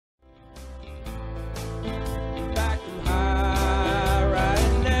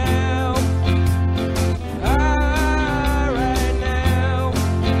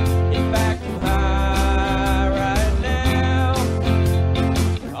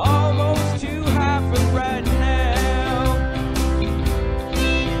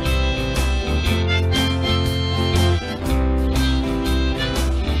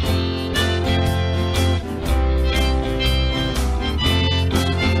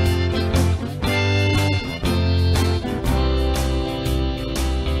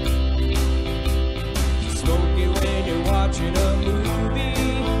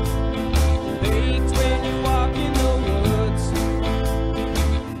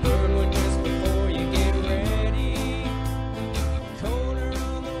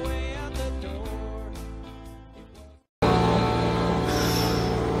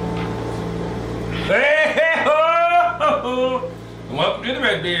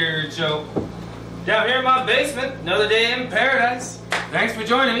Redbeard Show. Down here in my basement, another day in paradise. Thanks for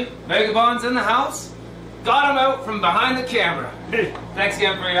joining me. Vagabond's in the house. Got him out from behind the camera. Hey. Thanks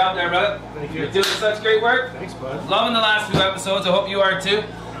again for your help there, brother. Thank you. You're doing such great work. Thanks, bud. Loving the last few episodes. I hope you are too.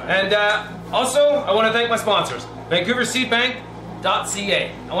 And also, I want to thank my sponsors,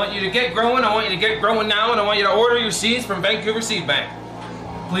 VancouverSeedBank.ca. I want you to get growing. I want you to get growing now, and I want you to order your seeds from Vancouver Seed Bank.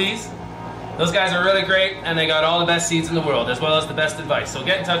 Please. Those guys are really great, and they got all the best seeds in the world, as well as the best advice. So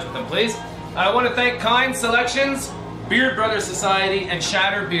get in touch with them, please. I want to thank Kind Selections, Beard Brothers Society, and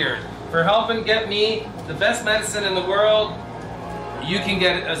Shatter Beard for helping get me the best medicine in the world. You can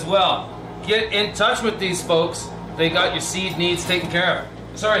get it as well. Get in touch with these folks. They got your seed needs taken care of.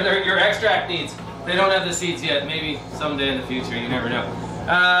 Sorry, they're your extract needs. They don't have the seeds yet. Maybe someday in the future, you never know.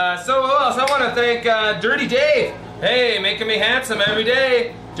 So who else? I want to thank Dirty Dave. Hey, making me handsome every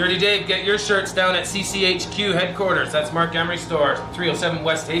day. Dirty Dave, get your shirts down at CCHQ headquarters. That's Mark Emery Store, 307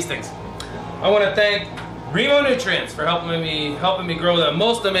 West Hastings. I want to thank Remo Nutrients for helping me grow the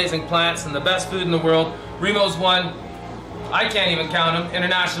most amazing plants and the best food in the world. Remo's won, I can't even count them,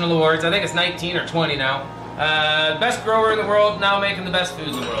 international awards. I think it's 19 or 20 now. Best grower in the world, now making the best food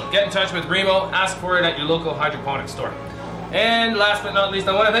in the world. Get in touch with Remo, ask for it at your local hydroponic store. And last but not least,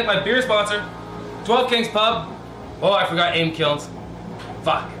 I want to thank my beer sponsor, 12 Kings Pub. Oh, I forgot Aim Kilns.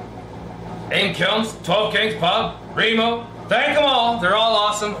 Fuck. Aim Kilns, 12 Kings Pub, Remo. Thank them all. They're all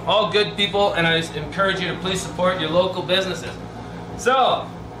awesome, all good people, and I just encourage you to please support your local businesses. So,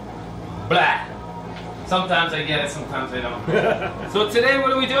 blah. Sometimes I get it, sometimes I don't. So today,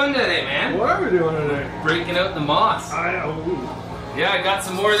 what are we doing today, man? What are we doing today? Breaking out the moss. Yeah, I got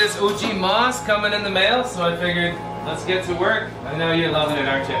some more of this OG moss coming in the mail, so I figured, let's get to work. I know you're loving it,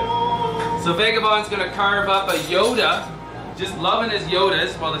 aren't you? So Vagabond's gonna carve up a Yoda. Just loving his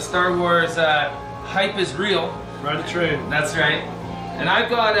Yodas while the Star Wars hype is real. Ride the train. That's right. And I've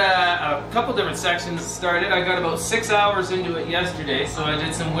got a couple different sections started. I got about 6 hours into it yesterday, so I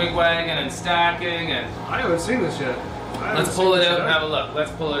did some wigwagging and stacking. And I haven't seen this yet. let's pull it out and have a look.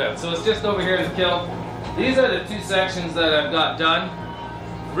 Let's pull it out. So it's just over here in the kiln. These are the two sections that I've got done.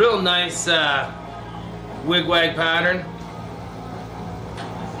 Real nice wigwag pattern.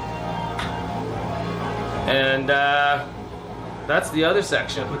 And that's the other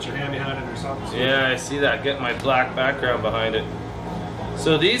section. Put your hand behind it or something. Yeah, I see that. Get my black background behind it.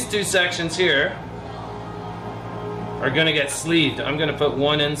 So these two sections here are going to get sleeved. I'm going to put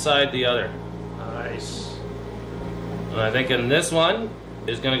one inside the other. Nice. And I think in this one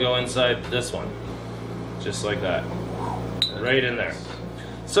is going to go inside this one. Just like that. Right in there.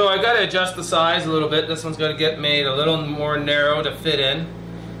 So I got to adjust the size a little bit. This one's going to get made a little more narrow to fit in.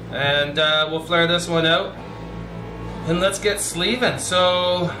 And we'll flare this one out. And let's get sleeving.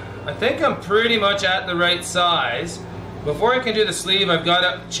 So I think I'm pretty much at the right size. Before I can do the sleeve, I've got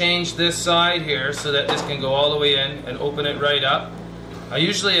to change this side here so that this can go all the way in and open it right up. I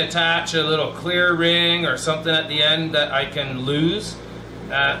usually attach a little clear ring or something at the end that I can lose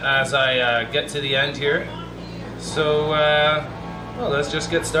as I get to the end here. So, well, let's just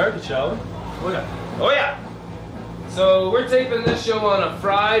get started, shall we? Oh yeah. Oh yeah! So we're taping this show on a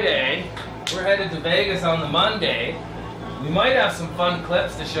Friday. We're headed to Vegas on the Monday. We might have some fun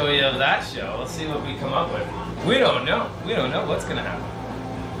clips to show you of that show. Let's see what we come up with. We don't know. We don't know what's going to happen.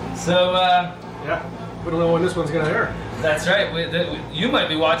 So, yeah, we don't know when this one's going to air. That's right. You might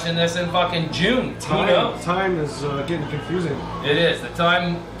be watching this in fucking June. Who knows? Time is getting confusing. It is. The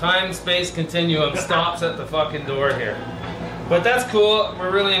time-space continuum stops at the fucking door here. But that's cool. We're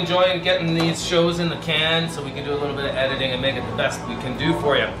really enjoying getting these shows in the can so we can do a little bit of editing and make it the best we can do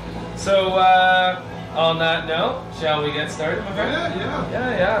for you. So, on that note, shall we get started, my friend?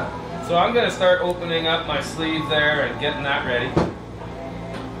 Yeah. So I'm going to start opening up my sleeve there and getting that ready.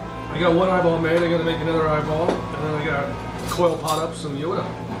 I got one eyeball made, I got to make another eyeball, and then I got coil pot up some Yoda.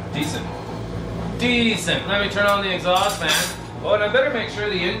 Decent. Decent. Let me turn on the exhaust fan. Oh, and I better make sure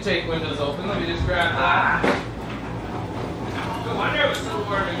the intake window's open. Let me just grab that. No wonder it was so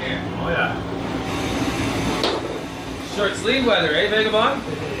warm in here. Oh yeah. Short sleeve weather, eh, Vagabond?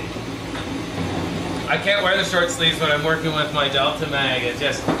 I can't wear the short sleeves when I'm working with my Delta Mag. It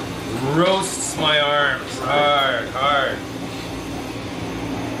just roasts my arms hard.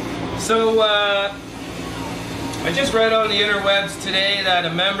 So, I just read on the interwebs today that a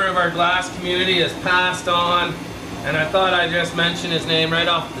member of our glass community has passed on, and I thought I'd just mention his name right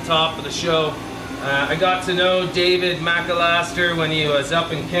off the top of the show. I got to know David McAllister when he was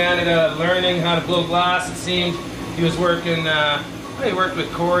up in Canada learning how to blow glass. It seemed he was working he worked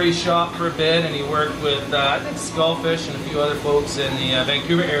with Corey's shop for a bit, and he worked with, I think, Skullfish and a few other folks in the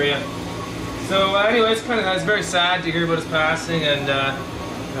Vancouver area. So anyway, it's very sad to hear about his passing, and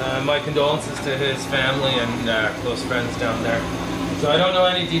My condolences to his family and close friends down there. So I don't know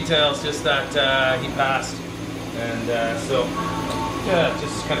any details, just that he passed. And so, yeah,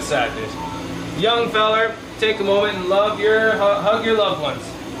 just kind of sad news. Young feller, take a moment and hug your loved ones.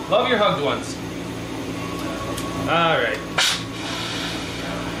 Love your hugged ones. All right.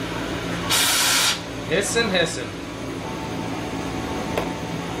 Hissing, hissing.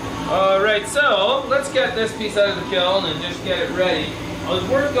 All right, so let's get this piece out of the kiln and just get it ready. I'll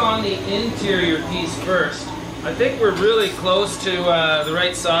work on the interior piece first. I think we're really close to the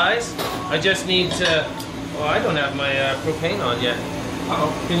right size. I just need to, oh, I don't have my propane on yet.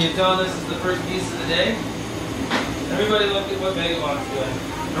 Uh-oh. Can you tell this is the first piece of the day? Everybody look at what Vagabond's doing.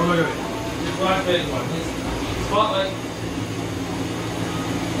 Oh, look at it. Just watch Vagabond. His spotlight.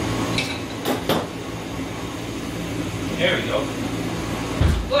 There we go.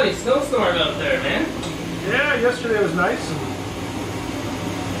 Bloody snowstorm out there, man. Yeah, yesterday was nice.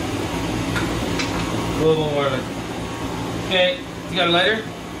 Global warming. Okay, you got a lighter?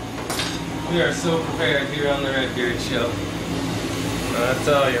 We are so prepared here on the Redbeard Show. I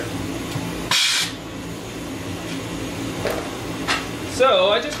tell you. So,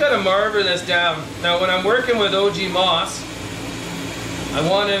 I just gotta marver this down. Now, when I'm working with OG moss, I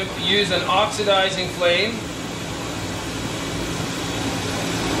want to use an oxidizing flame.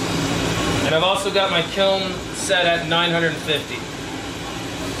 And I've also got my kiln set at 950.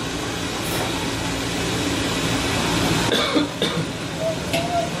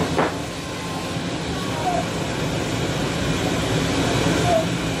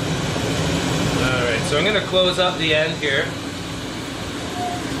 Alright, so I'm going to close up the end here.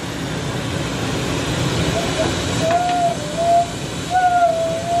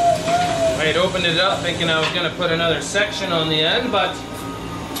 I had opened it up thinking I was going to put another section on the end, but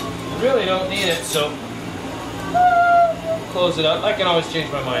really don't need it, so close it up. I can always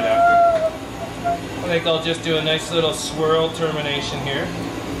change my mind after. I think I'll just do a nice little swirl termination here.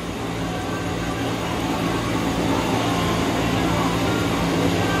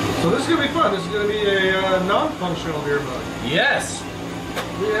 So this is going to be fun. This is going to be a non-functional beer mug. Yes!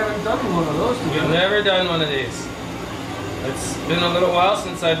 We haven't done one of those together. We've never done one of these. It's been a little while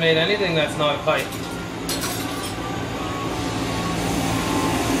since I've made anything that's not a pipe.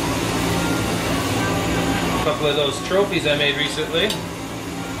 A couple of those trophies I made recently.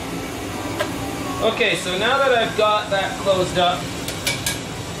 Okay, so now that I've got that closed up,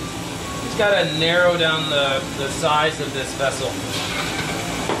 just gotta narrow down the size of this vessel.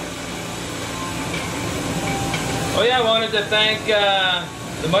 Oh yeah, I wanted to thank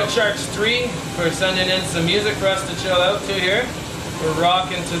the Mudsharks 3 for sending in some music for us to chill out to here. We're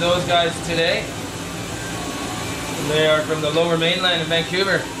rocking to those guys today. They are from the Lower Mainland in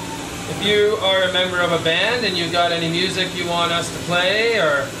Vancouver. If you are a member of a band and you've got any music you want us to play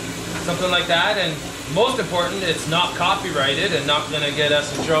or something like that, and most important, it's not copyrighted and not going to get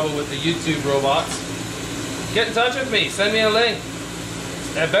us in trouble with the YouTube robots, get in touch with me. Send me a link.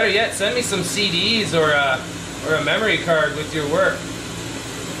 Better yet, send me some CDs or a memory card with your work.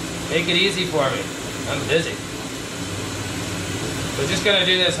 Make it easy for me. I'm busy. We're just going to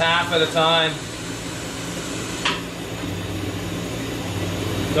do this half at a time.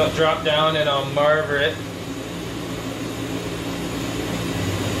 Don't drop down and I'll marver it.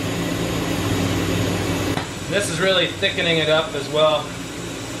 This is really thickening it up as well.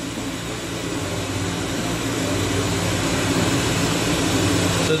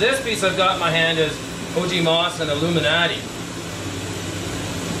 So this piece I've got in my hand is OG Moss and Illuminati.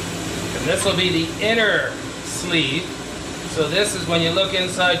 And this will be the inner sleeve. So this is when you look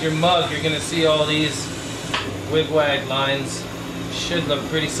inside your mug, you're going to see all these wigwag lines. Should look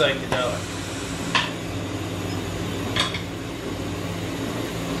pretty psychedelic.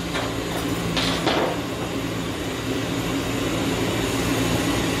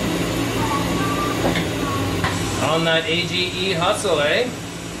 On that AGE hustle, eh?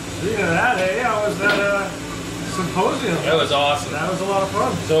 Speaking of that, hey, how was that symposium? It was awesome. That was a lot of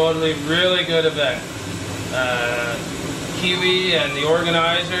fun. Totally, really good event. Kiwi and the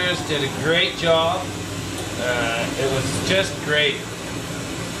organizers did a great job. It was just great.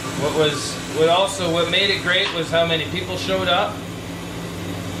 What made it great was how many people showed up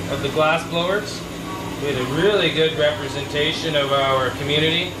of the glass blowers. We had a really good representation of our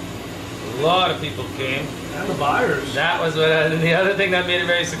community. A lot of people came. And the buyers. That was what, and the other thing that made it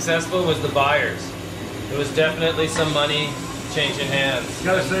very successful was the buyers. There was definitely some money changing hands.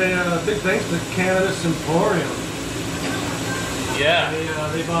 Gotta say, big thanks to Cannabis Emporium. Yeah.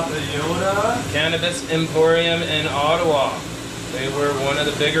 They bought the Yoda. Cannabis Emporium in Ottawa. They were one of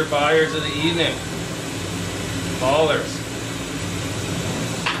the bigger buyers of the evening. Ballers.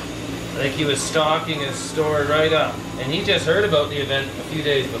 Like he was stocking his store right up. And he just heard about the event a few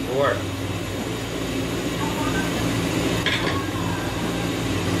days before.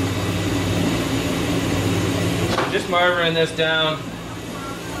 Just marvering this down.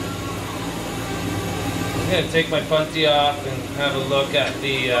 I'm going to take my punty off and have a look at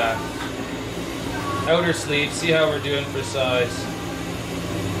the outer sleeve, see how we're doing for size.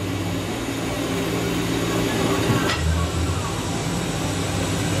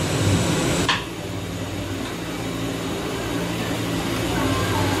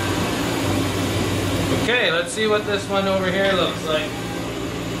 Okay, let's see what this one over here looks like.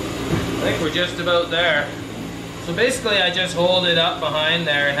 I think we're just about there. So basically I just hold it up behind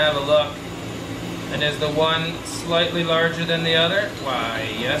there and have a look. And is the one slightly larger than the other?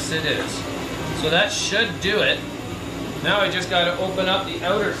 Why, yes it is. So that should do it. Now I just got to open up the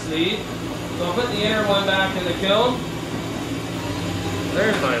outer sleeve. So I'll put the inner one back in the kiln.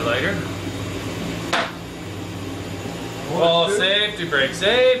 There's my lighter. Oh, safety brake,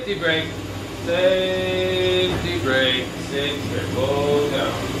 safety brake. Safety brake, safety brake. Oh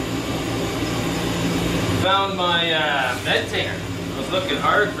no. Found my meditator. I was looking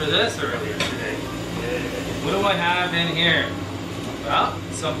hard for this earlier today. What do I have in here? Well,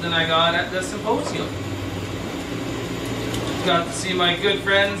 something I got at the symposium. Got to see my good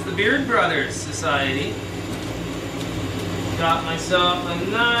friends, the Beard Brothers Society. Got myself a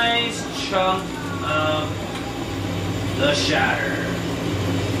nice chunk of the shatter.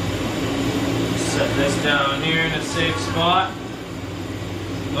 Set this down here in a safe spot.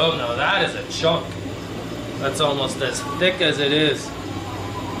 Oh no, that is a chunk. That's almost as thick as it is.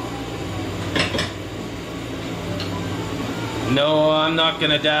 No, I'm not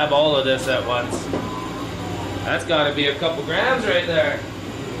gonna dab all of this at once. That's gotta be a couple grams right there.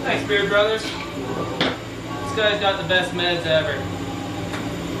 Thanks, Beard Brothers. This guy's got the best meds ever.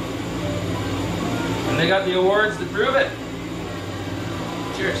 And they got the awards to prove it.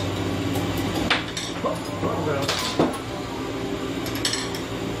 Cheers.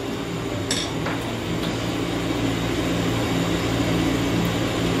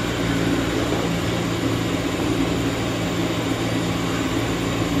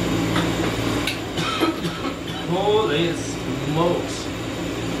 Holy smokes.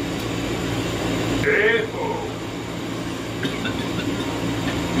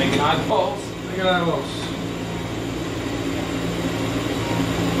 Making eyeballs? Making eyeballs.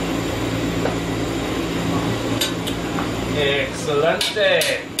 Excelente.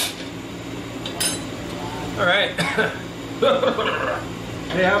 Alright.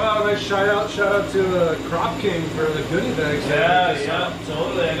 Hey, how about a nice shout out to Crop King for the goodie bags? Yeah,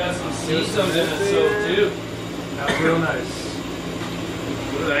 totally. I got some seasons in it, so too. That's real nice.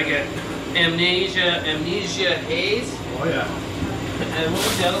 What did I get? Amnesia Haze. Oh yeah. And what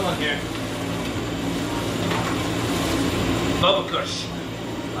was the other one here? Bubba Kush.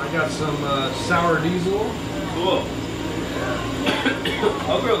 I got some sour diesel. Cool.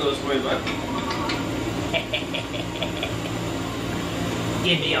 I'll grow those for you, bud.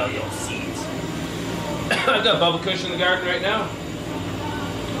 Give me all your seeds. I've got Bubba Kush in the garden right now.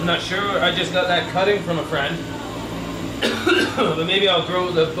 I'm not sure. I just got that cutting from a friend. But maybe I'll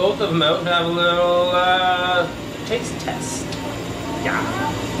grow both of them out and have a little taste test. Yeah.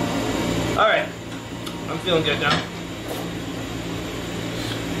 Alright. I'm feeling good now.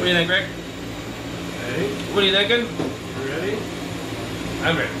 What do you think, Rick? Hey. What are you thinking? You ready?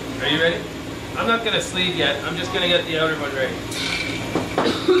 I'm ready. Are you ready? I'm not going to sleeve yet. I'm just going to get the outer one ready.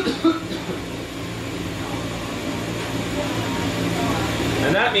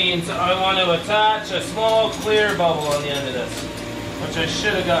 And that means I want to attach a small clear bubble on the end of this, which I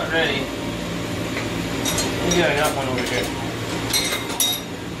should have got ready. Maybe I got one over here.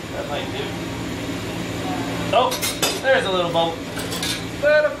 That might do. Oh, there's a little bubble.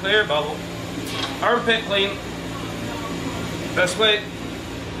 Little clear bubble. Armpit clean. Best way.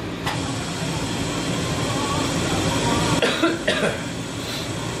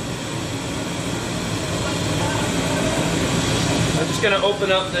 I'm just going to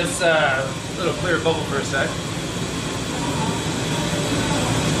open up this little clear bubble for a sec.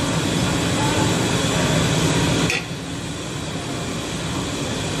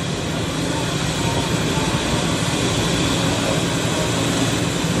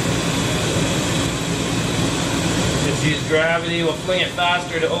 Just use gravity, we'll fling it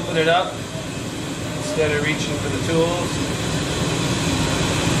faster to open it up instead of reaching for the tools.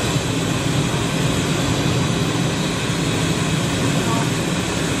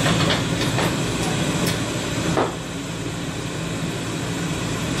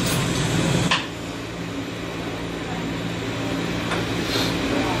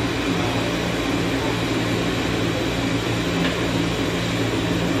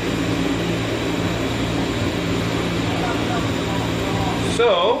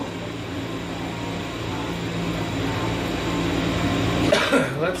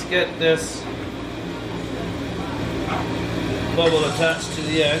 let's get this bubble attached to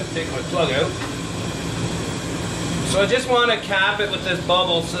the end. Take my plug out. So I just want to cap it with this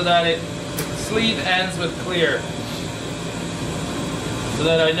bubble so that the sleeve ends with clear. So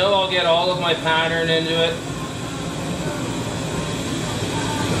that I know I'll get all of my pattern into it.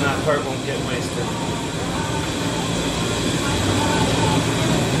 And that part won't get wasted.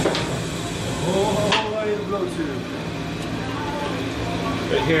 Oh, I need to blow too.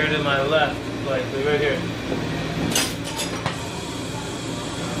 Right here to my left, likely, right here.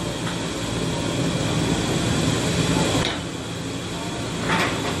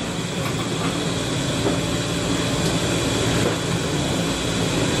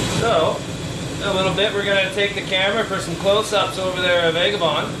 So, in a little bit we're going to take the camera for some close-ups over there at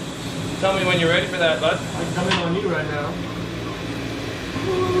Vagabond. Tell me when you're ready for that, bud. I'm coming on you right now.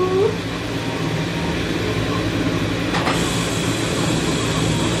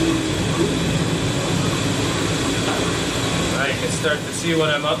 Right, you can start to see what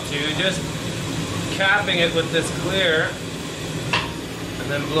I'm up to. Just capping it with this clear and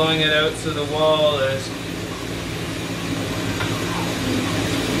then blowing it out so the wall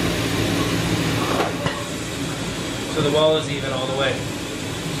is even all the way.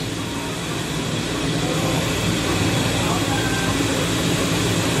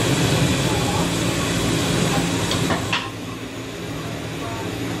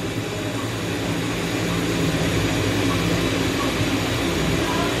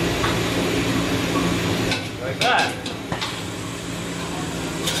 Like that.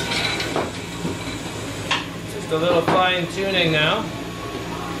 Just a little fine tuning now.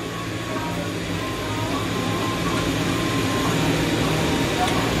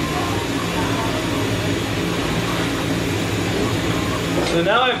 So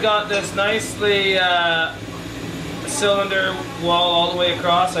now I've got this nicely cylinder wall all the way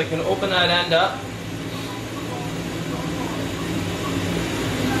across. I can open that end up.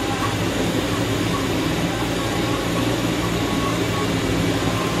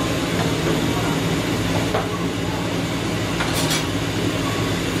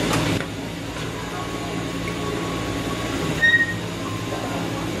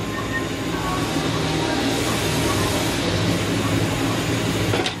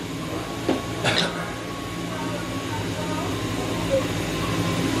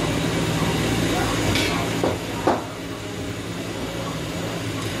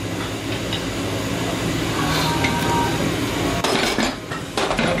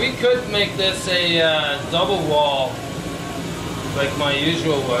 We could make this a double wall, like my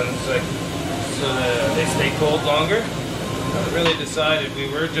usual ones, like so that they stay cold longer. I haven't really decided. We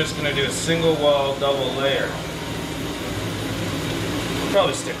were just going to do a single wall, double layer. We'll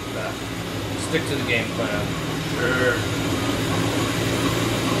probably stick to that. Stick to the game plan. Sure.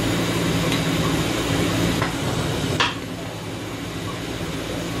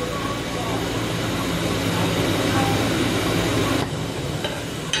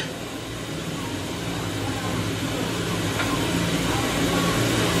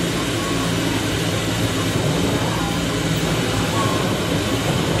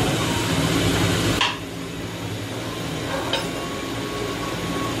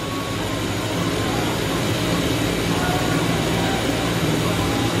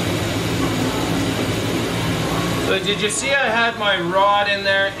 So did you see I had my rod in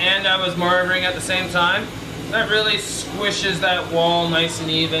there and I was mortaring at the same time? That really squishes that wall nice and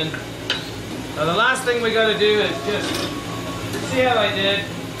even. Now the last thing we got to do is just see how I did,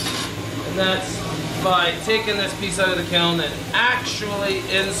 and that's by taking this piece out of the kiln and actually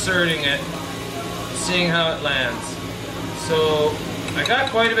inserting it, seeing how it lands. So I got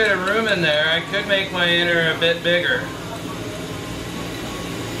quite a bit of room in there. I could make my inner a bit bigger.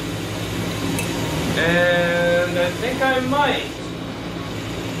 And I think I might.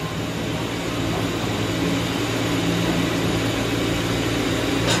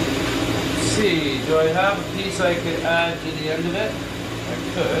 Let's see, do I have a piece I could add to the end of it? I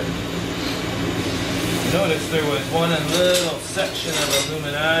could. Notice there was one little section of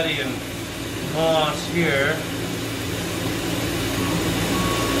Illuminati and moss here.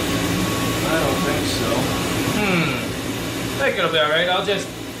 I don't think so. I think it'll be alright. I'll just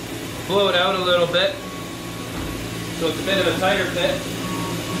blow it out a little bit so it's a bit of a tighter fit.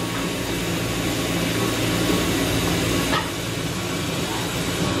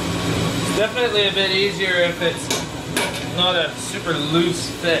 It's definitely a bit easier if it's not a super loose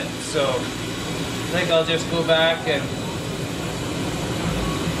fit, so I think I'll just go back and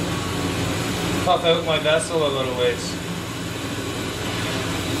puff out my vessel a little ways.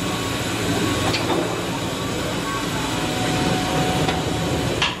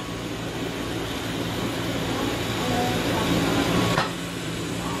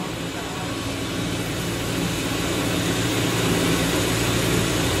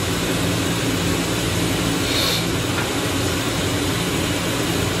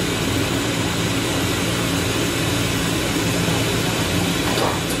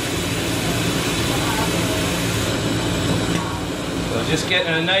 Just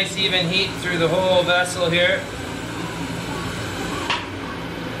getting a nice even heat through the whole vessel here.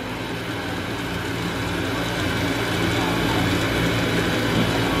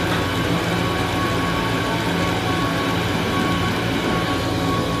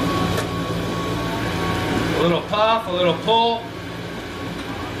 A little puff, a little pull.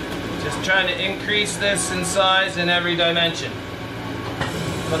 Just trying to increase this in size in every dimension.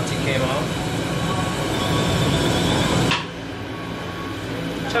 Bunty came off.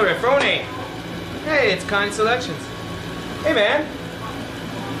 Ciao, Refroni. Hey, it's Kind Selections. Hey, man.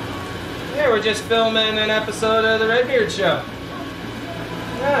 Yeah, we're just filming an episode of the Redbeard show.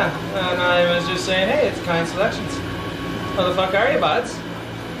 Yeah, and I was just saying, hey, it's Kind Selections. How the fuck are you, buds?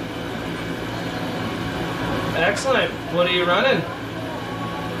 Excellent. What are you running?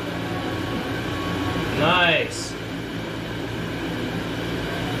 Nice.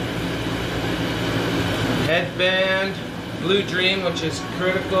 Headband, Blue Dream, which is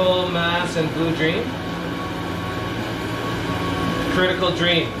Critical Mass and Blue Dream. Critical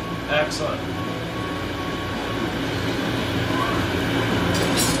Dream. Excellent.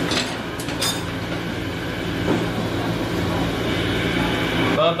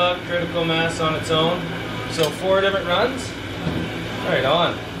 Bubba, Critical Mass on its own. So 4 different runs? Right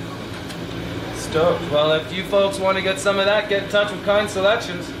on. Stoked. Well, if you folks want to get some of that, get in touch with Kind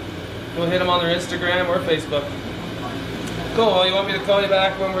Selections. Go hit them on their Instagram or Facebook. Cool. Well, you want me to call you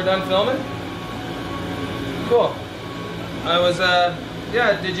back when we're done filming? Cool. I was,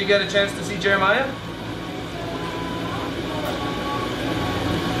 yeah, did you get a chance to see Jeremiah?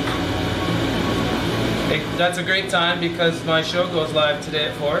 Hey, that's a great time because my show goes live today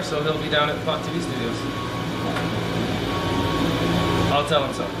at 4, so he'll be down at the Pot TV studios. I'll tell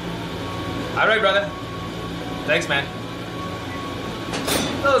him so. Alright, brother. Thanks, man.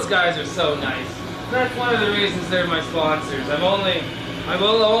 Those guys are so nice. That's one of the reasons they're my sponsors. I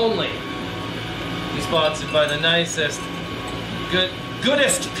will only be sponsored by the nicest,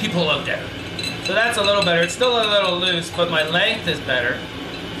 goodest people out there. So that's a little better. It's still a little loose, but my length is better.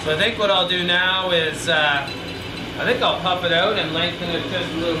 So I think what I'll do now is, I think I'll puff it out and lengthen it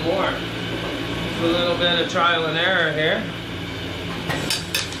just a little more. Just a little bit of trial and error here.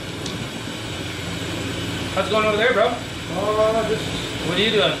 How's it going over there, bro? What are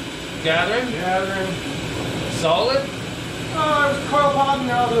you doing? Gathering? Gathering. Solid? I was coil popping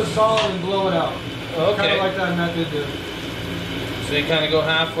now to the solid and blow it out. Okay. Kind of like that method too. So you kind of go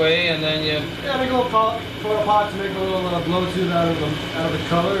halfway and then you... Yeah, I go coil pot to make a little blow tube out of the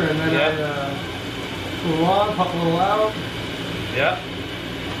color, and then I put a little on, pop a little out. Yeah.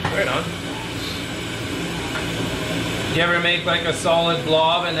 Right on. You ever make like a solid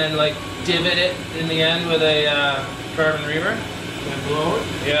blob and then like divot it in the end with a carbon reamer? And blow it?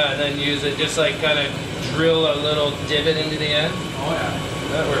 Yeah, and then use it, just like kind of drill a little divot into the end. Oh yeah.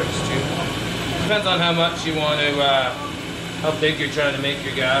 That works too. Depends on how much you want to, how big you're trying to make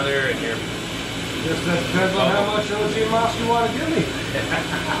your gather and your... Just that depends on how much OG moss you want to give me.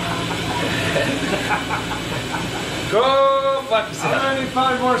 Go fuck yourself. I need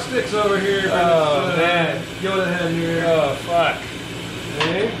 5 more sticks over here. Oh man. Yoda head here. Oh fuck.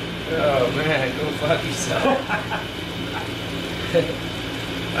 Hey? Oh man, go fuck yourself.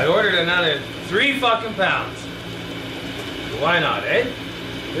 I ordered another 3 fucking pounds. Why not, eh?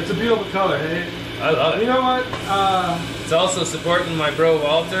 It's a beautiful color, hey? I love it. You know what? It's also supporting my bro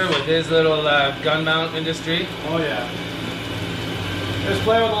Walter with his little gun mount industry. Oh yeah. Just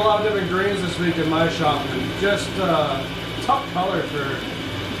playing with a lot of different greens this week in my shop, and just top color for,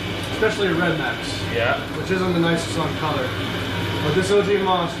 especially Red Max. Yeah. Which isn't the nicest on color. But this OG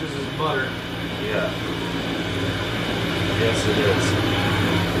moss just is butter. Yeah. Yes, it is.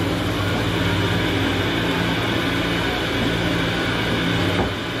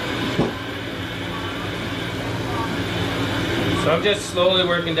 So I'm just slowly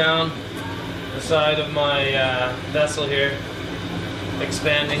working down the side of my vessel here,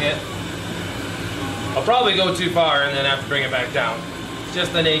 expanding it. I'll probably go too far and then have to bring it back down. It's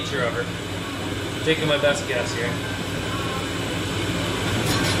just the nature of her. I'm taking my best guess here.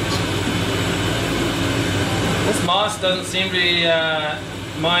 This moss doesn't seem to be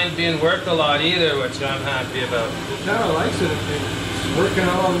mind being worked a lot either, which I'm happy about. It kind of likes it. It's working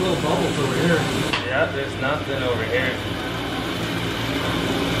out all the little bubbles over here. Yeah, there's nothing over here.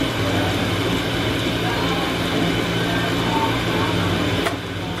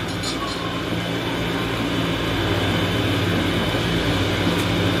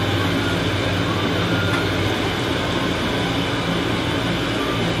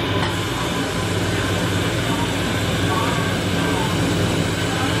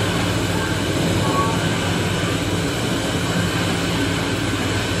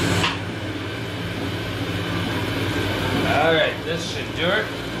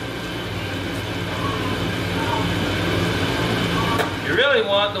 You really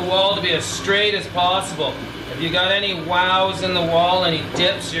want the wall to be as straight as possible. If you got any wows in the wall, any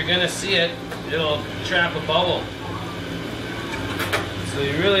dips, you're gonna see it. It'll trap a bubble. So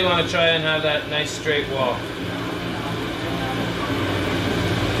you really want to try and have that nice straight wall.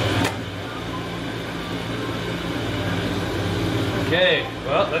 Okay,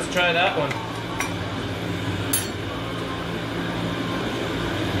 well, let's try that one.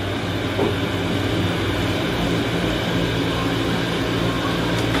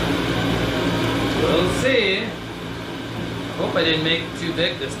 We'll see. Hope I didn't make it too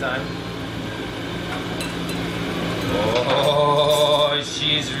big this time. Oh,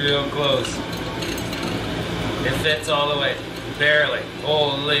 she's real close. It fits all the way. Barely.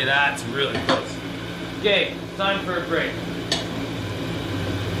 Holy, that's really close. Okay, time for a break.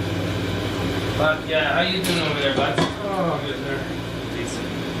 But yeah, how you doing over there, bud? Oh, I'm getting there. Decent.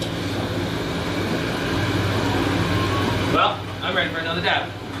 Well, I'm ready for another dab.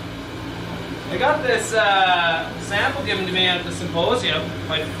 I got this sample given to me at the symposium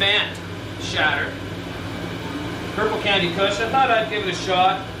by Fant Shatter. Purple Candy Kush. I thought I'd give it a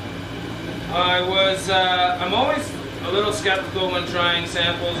shot. I'm always a little skeptical when trying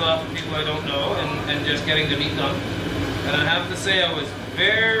samples off of people I don't know and just getting to meet them. And I have to say I was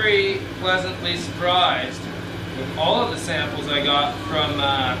very pleasantly surprised with all of the samples I got from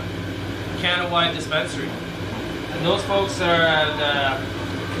Canada-wide Dispensary. And those folks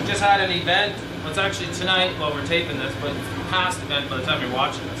we just had an event. Well, it's actually tonight while we're taping this, but it's a past event by the time you're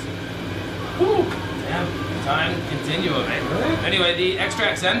watching this. Woo! Damn. Time continuum, eh? Really? Anyway, the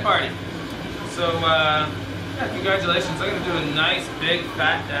Extract Zen party. So, yeah, congratulations. I'm going to do a nice big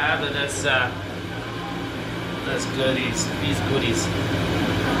fat dab of this, these goodies.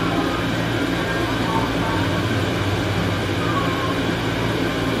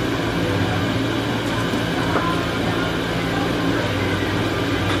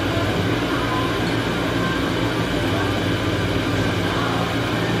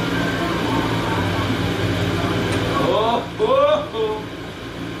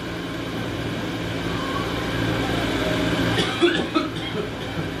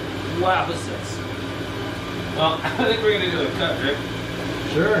 Wow, what's this? Well, I think we're going to do a cut, Rick.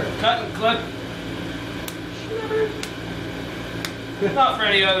 Sure. Cut and clip. Not for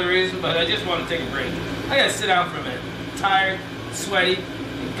any other reason, but I just want to take a break. I got to sit down for a minute. Tired, sweaty,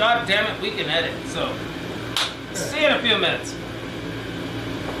 and God damn it, we can edit. So, see you in a few minutes.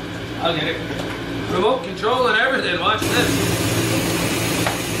 I'll get it. Remote control and everything. Watch this.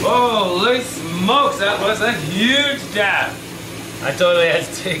 Holy smokes, that was a huge dab. I totally had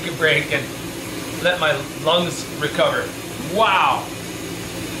to take a break and let my lungs recover. Wow.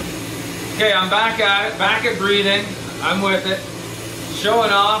 Okay, I'm back at it, back at breathing. I'm with it.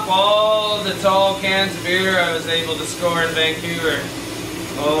 Showing off all the tall cans of beer I was able to score in Vancouver.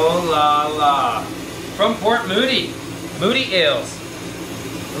 Oh la la. From Port Moody, Moody Ales.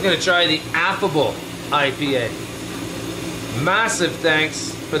 We're gonna try the Affable IPA. Massive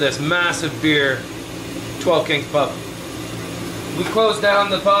thanks for this massive beer, 12 Kings Pub. We closed down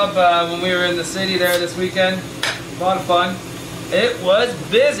the pub when we were in the city there this weekend. A lot of fun. It was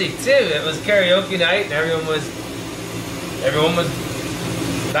busy too. It was karaoke night and everyone was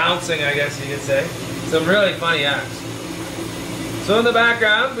bouncing, I guess you could say. Some really funny acts. So in the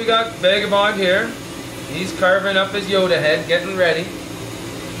background we got Vagabond here. He's carving up his Yoda head, getting ready.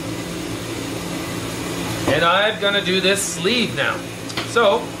 And I'm gonna do this sleeve now.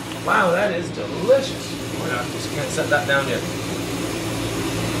 So, wow, that is delicious. We're not just gonna set that down yet.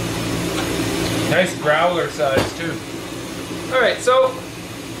 Nice growler size too. Alright, so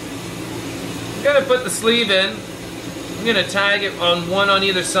I'm gonna put the sleeve in. I'm gonna tag it on one on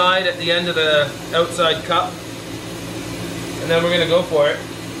either side at the end of the outside cup. And then we're gonna go for it.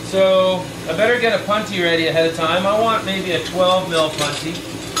 So I better get a punty ready ahead of time. I want maybe a 12 mil punty. I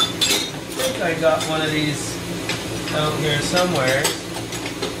think I got one of these out here somewhere.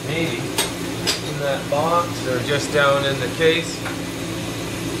 Maybe in that box or just down in the case.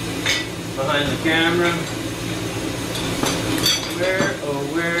 Behind the camera.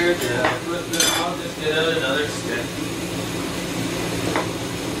 Where did I put this? I'll just get out another stick.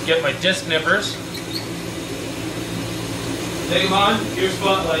 Get my disc nippers. Vagabond, your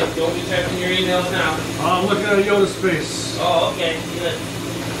spotlight. Don't be checking your emails now. I'm looking at Yoda's face. Oh, okay, good.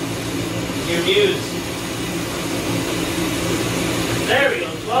 Your muse. There we go,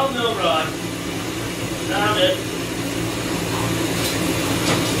 12 mil rod. Found it.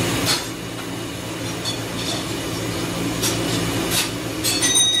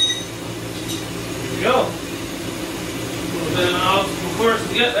 Go. A little bit of an obstacle course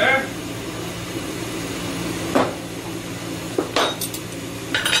to get there.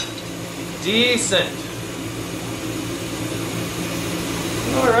 decent.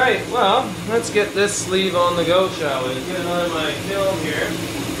 Alright, well, let's get this sleeve on the go, shall we? Let's get another of my film here.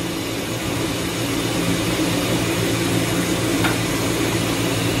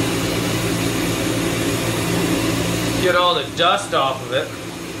 Get all the dust off of it.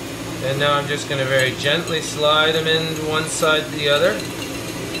 And now I'm just going to very gently slide them in one side to the other.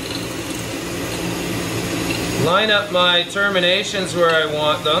 Line up my terminations where I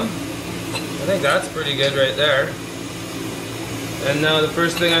want them. I think that's pretty good right there. And now the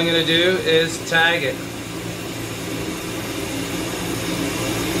first thing I'm going to do is tag it.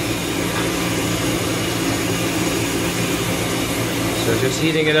 So just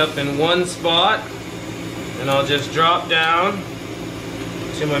heating it up in one spot, and I'll just drop down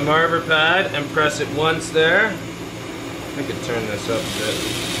to my marver pad and press it once there. I could turn this up a bit.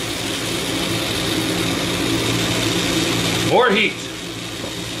 More heat.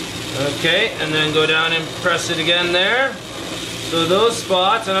 Okay, and then go down and press it again there. So those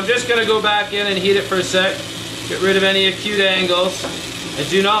spots, and I'm just going to go back in and heat it for a sec. Get rid of any acute angles. I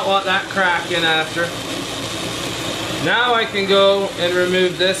do not want that crack in after. Now I can go and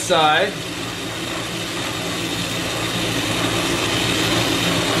remove this side.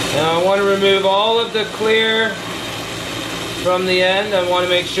 Now I want to remove all of the clear from the end. I want to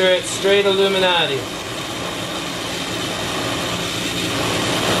make sure it's straight Illuminati.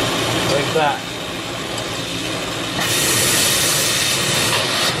 Like that.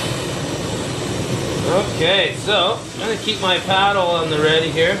 Okay, so I'm going to keep my paddle on the ready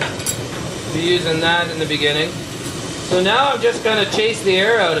here. I'll be using that in the beginning. So now I'm just going to chase the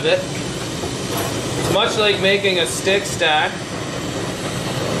air out of it. It's much like making a stick stack.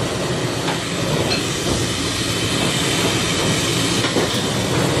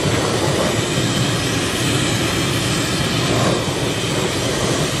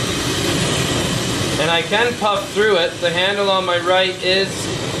 And I can puff through it. The handle on my right is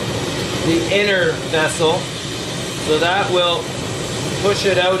the inner vessel, so that will push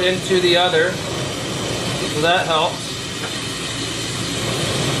it out into the other, so that helps.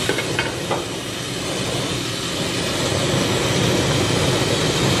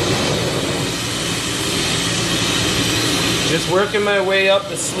 Just working my way up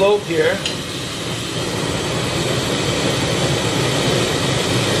the slope here.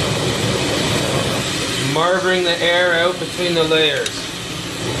 Marvering the air out between the layers.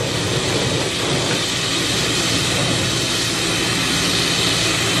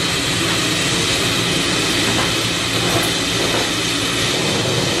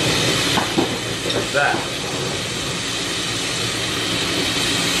 Like that.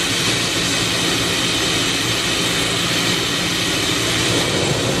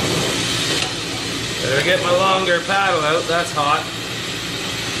 Better get my longer paddle out, that's hot.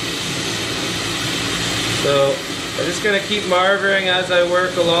 So I'm just going to keep marvering as I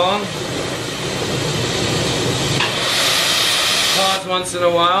work along. Pause once in a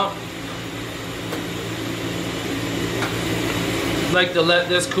while. I'd like to let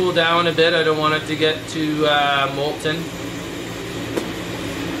this cool down a bit. I don't want it to get too molten.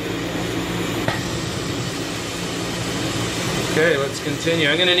 Okay, let's continue.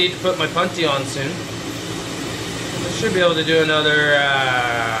 I'm going to need to put my punty on soon. I should be able to do another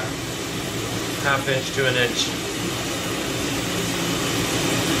 ½ inch to an inch.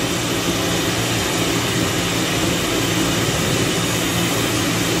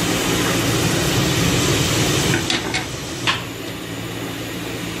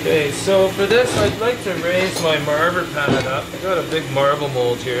 Okay, so for this I'd like to raise my marver pad up. I got a big marble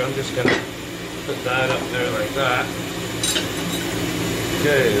mold here. I'm just going to put that up there like that.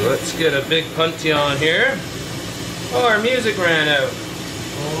 Okay, let's get a big punty on here. Oh, our music ran out.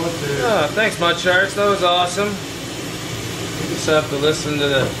 Oh, thanks Mud Sharks, that was awesome. You just have to listen to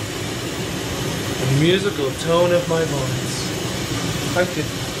the musical tone of my voice. I could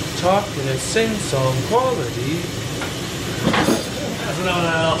talk in a sing-song quality. That's not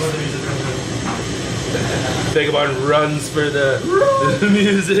else the music. Vagabond runs for the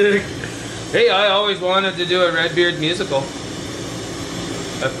music. Hey, I always wanted to do a Redbeard musical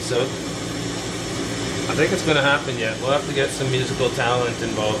episode. I think it's going to happen yet. We'll have to get some musical talent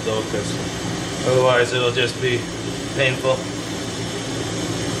involved though, because otherwise it'll just be painful.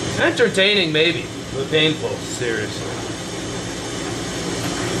 Entertaining maybe, but painful, seriously.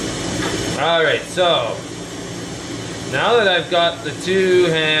 Alright, so now that I've got the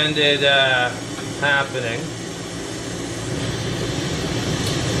two-handed happening,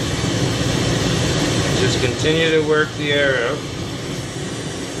 just continue to work the air out.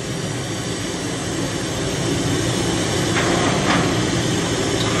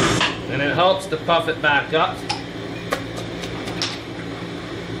 And it helps to puff it back up.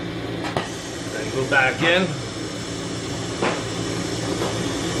 Then go back in.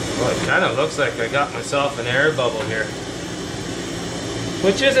 Well, it kind of looks like I got myself an air bubble here.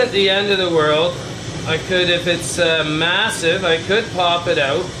 Which isn't the end of the world. I could, if it's massive, I could pop it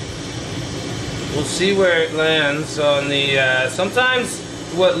out. We'll see where it lands on the, sometimes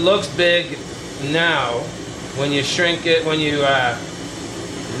what looks big now, when you shrink it, when you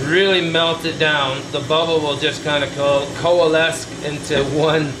really melt it down, the bubble will just kind of coalesce into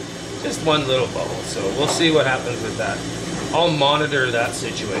just one little bubble. So we'll see what happens with that. I'll monitor that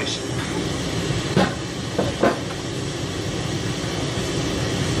situation.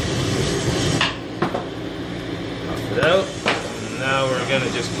 Puff it out. And now we're going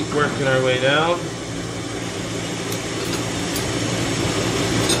to just keep working our way down.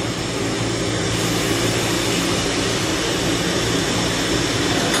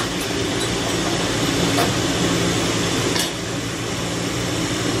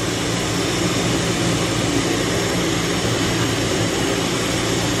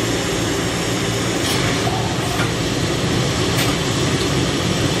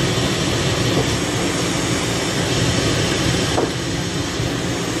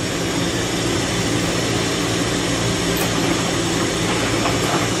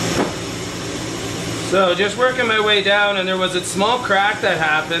 So just working my way down, and there was a small crack that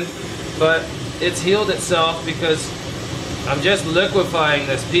happened, but it's healed itself because I'm just liquefying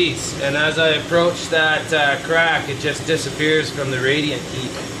this piece, and as I approach that crack, it just disappears from the radiant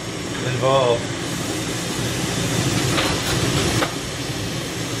heat involved.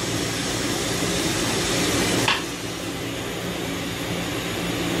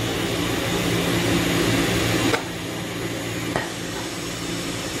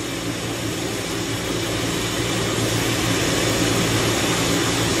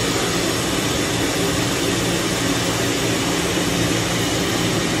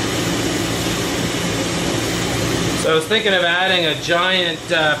 So I was thinking of adding a giant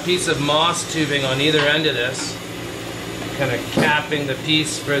piece of moss tubing on either end of this, kind of capping the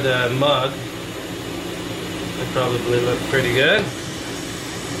piece for the mug. It'd probably look pretty good.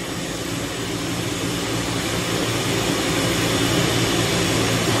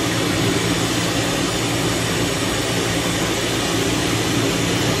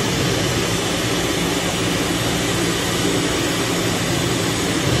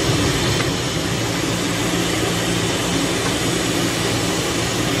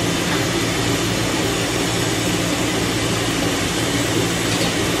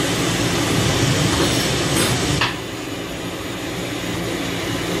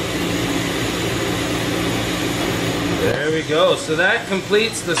 Go. So that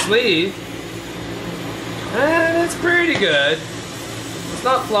completes the sleeve, and it's pretty good. It's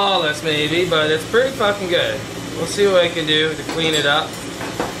not flawless maybe, but it's pretty fucking good. We'll see what I can do to clean it up.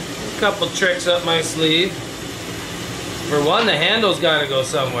 A couple tricks up my sleeve. For one, the handle's got to go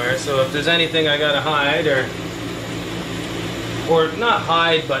somewhere, so if there's anything I gotta hide, or not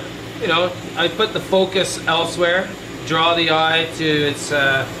hide, but you know, I put the focus elsewhere, draw the eye to its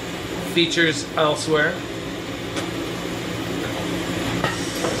features elsewhere.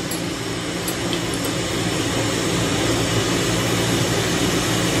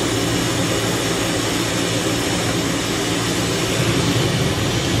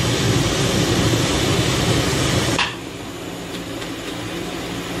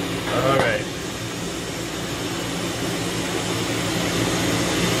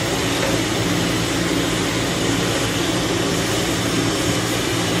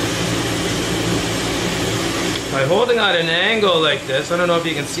 By holding at an angle like this, I don't know if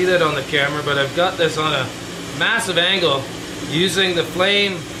you can see that on the camera, but I've got this on a massive angle, using the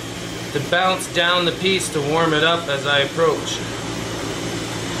flame to bounce down the piece to warm it up as I approach.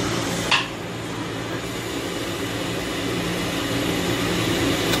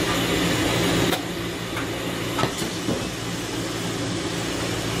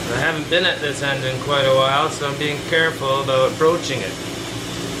 I haven't been at this end in quite a while, so I'm being careful about approaching it.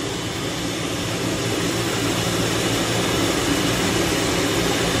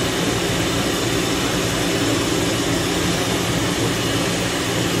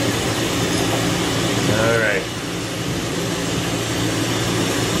 Alright.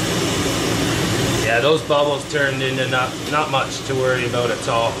 Yeah, those bubbles turned into not much to worry about at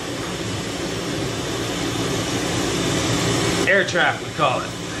all. Air trap, we call it.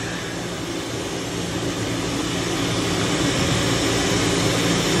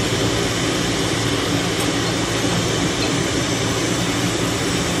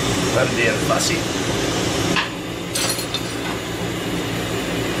 I'm being fussy.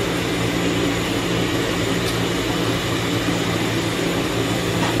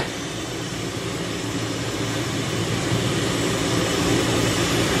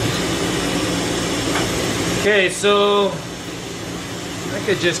 Okay, so I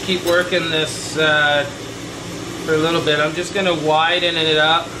could just keep working this for a little bit. I'm just gonna widen it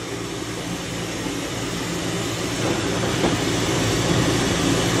up.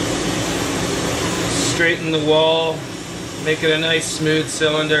 Straighten the wall, make it a nice smooth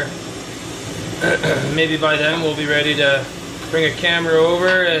cylinder. Maybe by then we'll be ready to bring a camera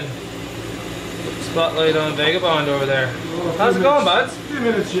over and put the spotlight on Vagabond over there. How's it going, buds? A few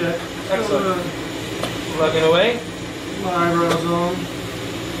minutes yet. Excellent. Plugging away. My eyebrows on.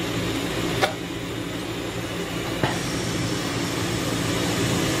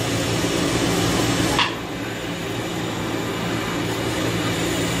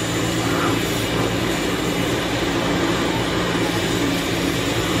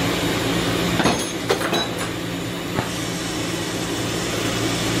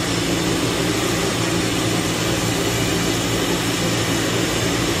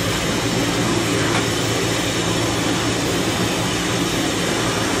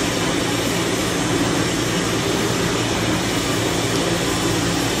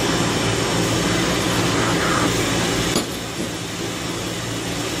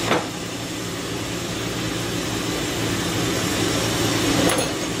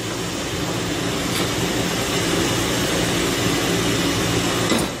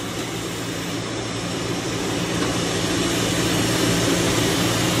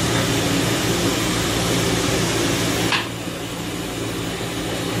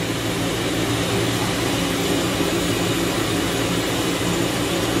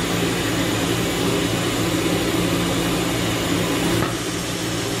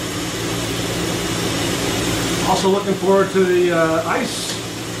 Also looking forward to the ice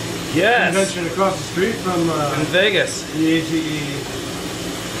convention across the street from in Vegas. The AGE.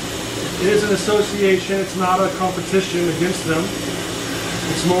 It is an association, it's not a competition against them.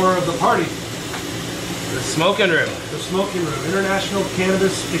 It's more of the party. The smoking room. The smoking room. International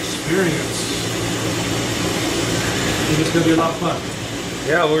Cannabis Experience. I think it's going to be a lot of fun.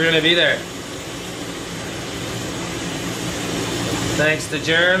 Yeah, we're going to be there. Thanks to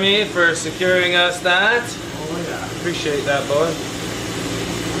Jeremy for securing us that. Oh yeah. Appreciate that, boy.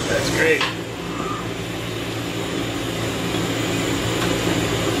 That's great.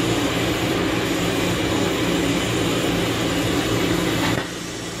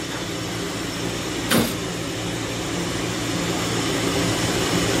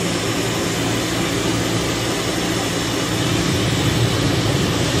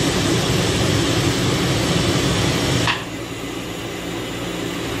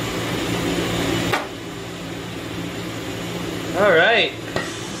 All right.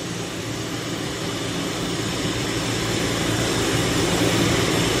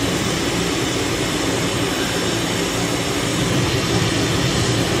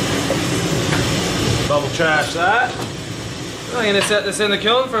 Bubble trash that. I'm going to set this in the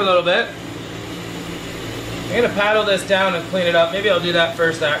kiln for a little bit. I'm going to paddle this down and clean it up. Maybe I'll do that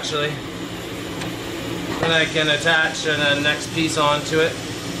first, actually. Then I can attach the next piece onto it.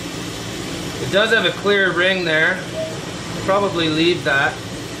 It does have a clear ring there. Probably leave that.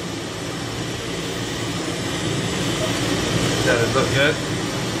 That would look good.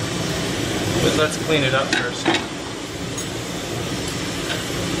 But let's clean it up first.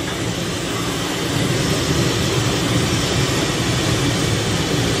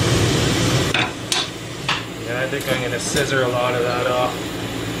 Yeah, I think I'm going to scissor a lot of that off.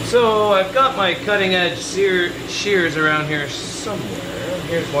 So I've got my cutting edge shears around here somewhere.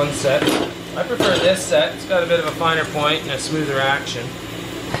 Here's one set. I prefer this set. It's got a bit of a finer point and a smoother action.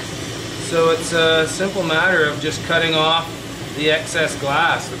 So it's a simple matter of just cutting off the excess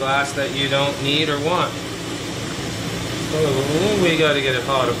glass, the glass that you don't need or want. So we got to get it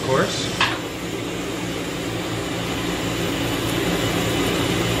hot, of course.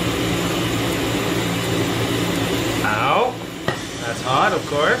 Ow! That's hot, of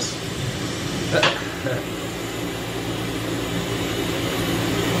course.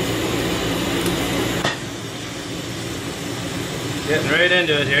 Getting right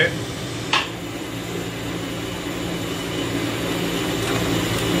into it here.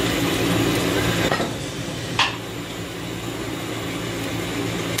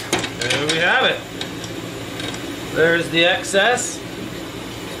 There we have it. There's the excess.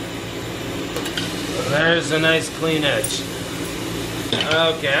 And there's a nice clean edge.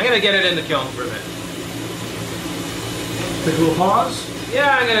 Okay, I'm gonna get it in the kiln for a minute. Take a little pause.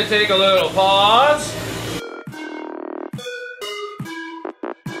 Yeah, I'm gonna take a little pause.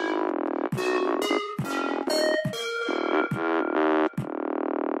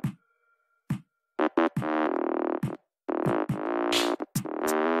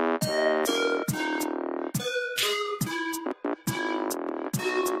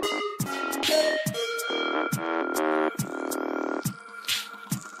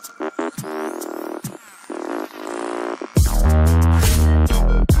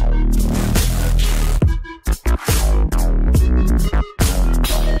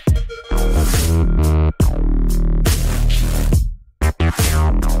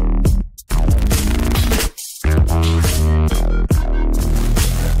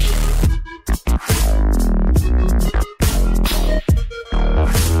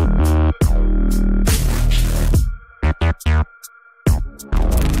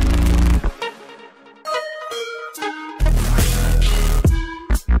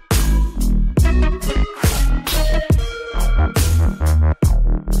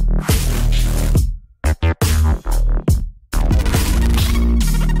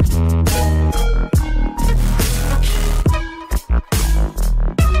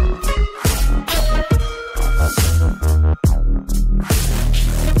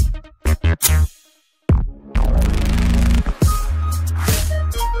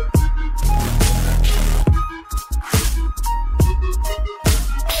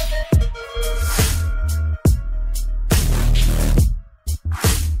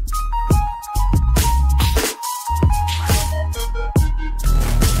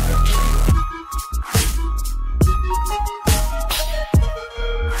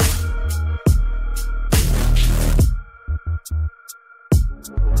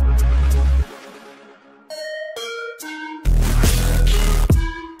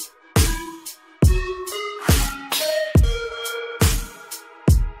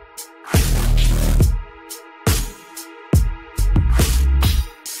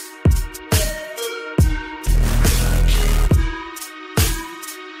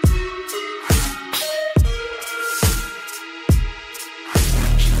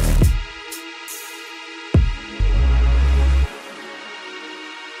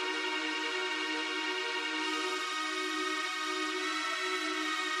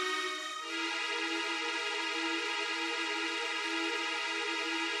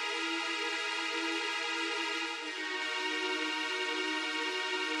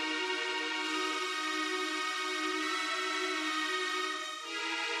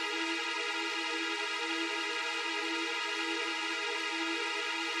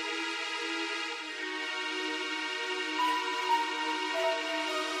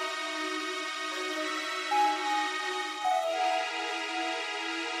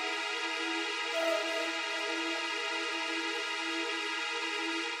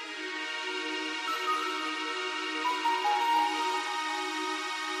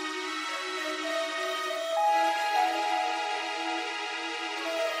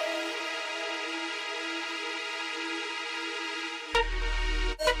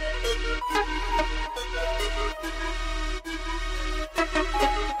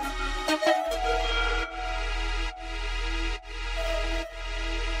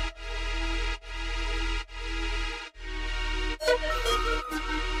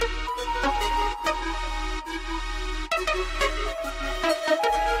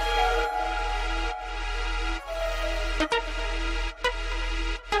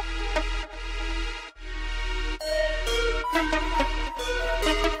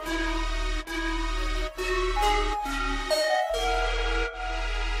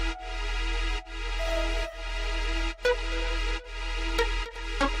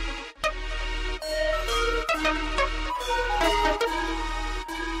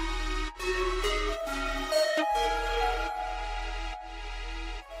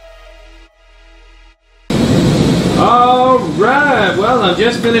 I'm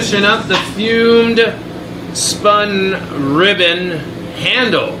just finishing up the fumed spun ribbon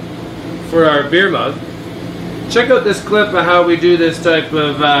handle for our beer mug. Check out this clip of how we do this type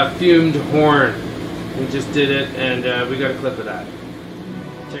of fumed horn. We just did it, and we got a clip of that.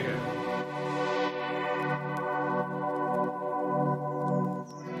 Check it out.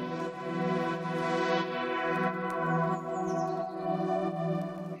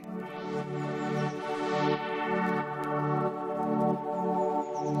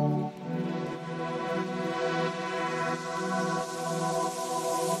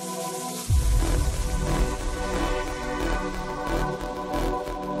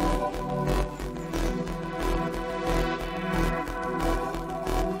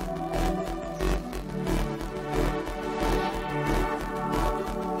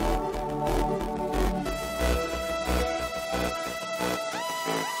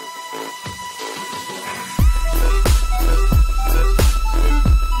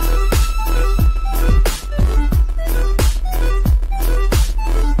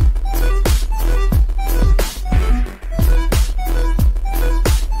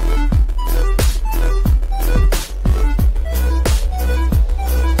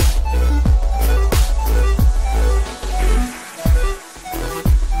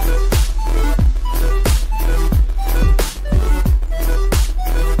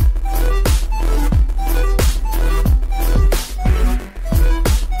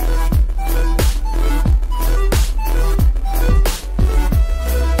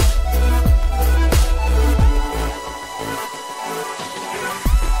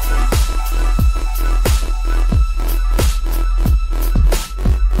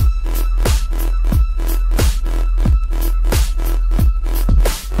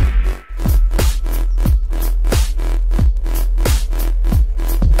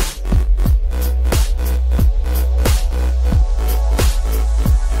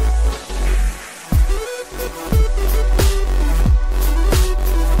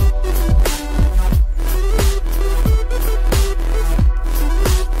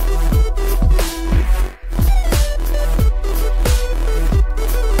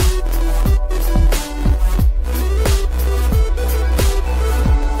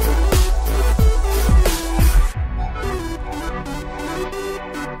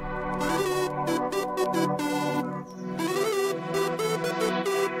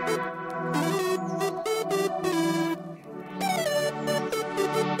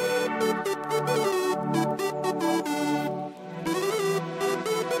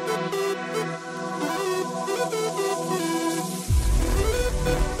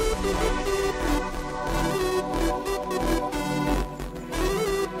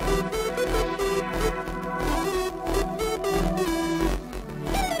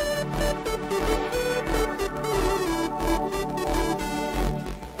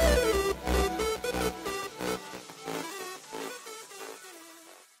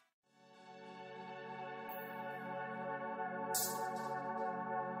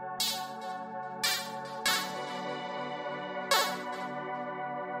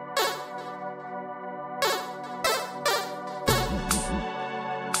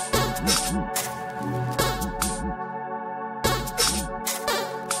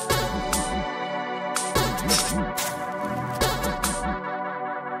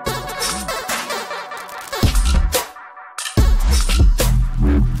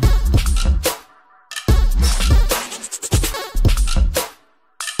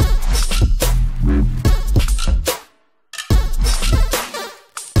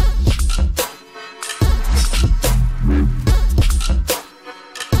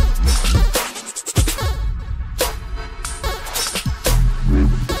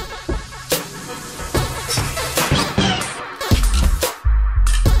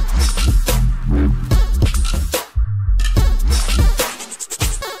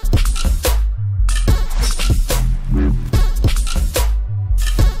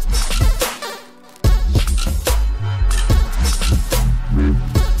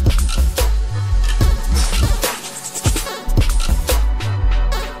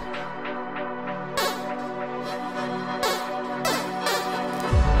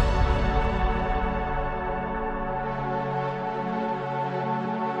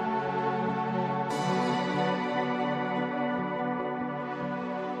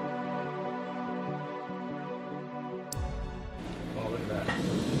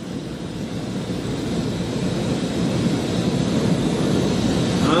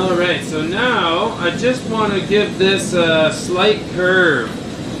 So now I just want to give this a slight curve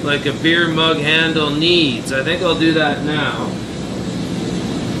like a beer mug handle needs. I think I'll do that now.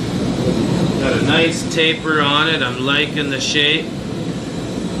 Got a nice taper on it. I'm liking the shape.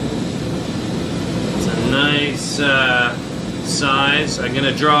 nice size. I'm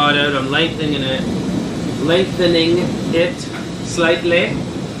gonna draw it out. I'm lengthening it slightly.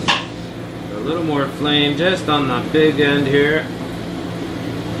 A little more flame just on the big end here.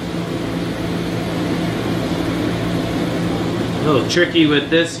 A little tricky with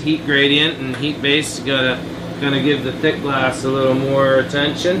this heat gradient and heat base. You gotta kind of give the thick glass a little more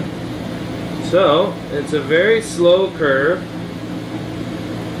attention. So it's a very slow curve.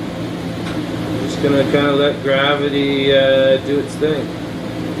 Just gonna kind of let gravity do its thing.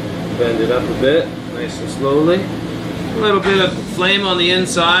 Bend it up a bit, nice and slowly. A little bit of flame on the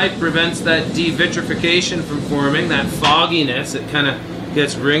inside prevents that devitrification from forming, that fogginess. It kind of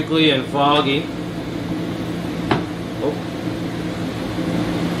gets wrinkly and foggy. Oh.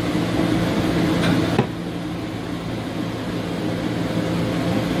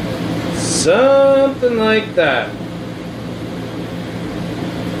 Something like that.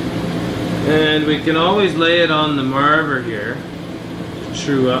 And we can always lay it on the marver here to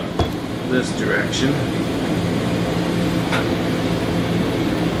true up this direction.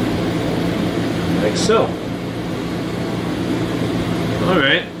 Like so.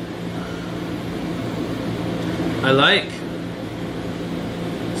 Alright. I like.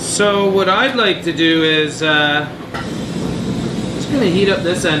 So what I'd like to do is just going to heat up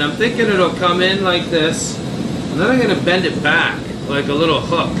this end. I'm thinking it'll come in like this, and then I'm going to bend it back like a little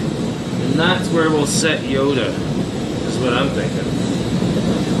hook. And that's where we'll set Yoda. Is what I'm thinking.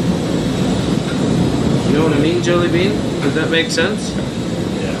 You know what I mean, Jelly Bean? Does that make sense?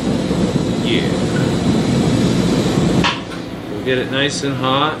 Yeah. We'll get it nice and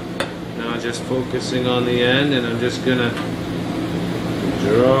hot. Now just focusing on the end, and I'm just gonna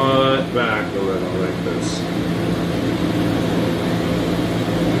draw it back a little like this.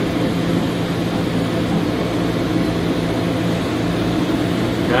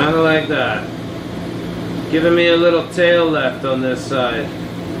 Kind of like that. Giving me a little tail left on this side.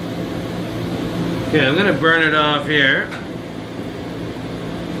 Okay, I'm gonna burn it off here.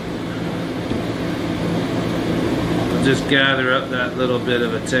 Just gather up that little bit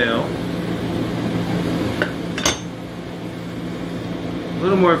of a tail. A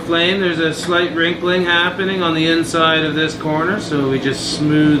little more flame. There's a slight wrinkling happening on the inside of this corner, so we just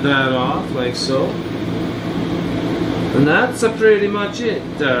smooth that off like so. And that's pretty much it.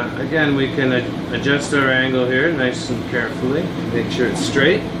 Again, we can adjust our angle here nice and carefully. Make sure it's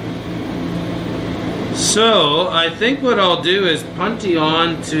straight. So I think what I'll do is punty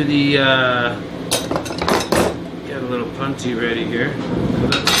on to the get a little punty ready here. Oh,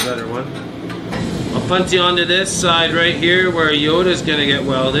 that's a better one. I'll punty onto this side right here where Yoda's gonna get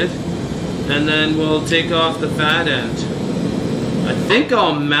welded, and then we'll take off the fat end. I think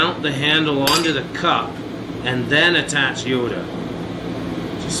I'll mount the handle onto the cup and then attach Yoda.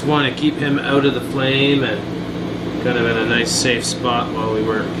 Just want to keep him out of the flame and kind of in a nice safe spot while we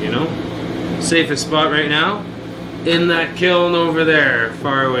work, you know? Safest spot right now, in that kiln over there,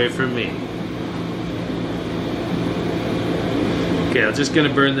 far away from me. Okay, I'm just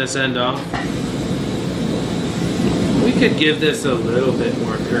gonna burn this end off. We could give this a little bit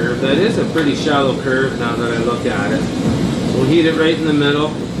more curve. That is a pretty shallow curve now that I look at it. We'll heat it right in the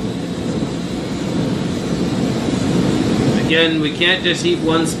middle. Again, we can't just heat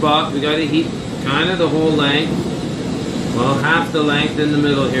one spot. We gotta heat kind of the whole length. Well, half the length in the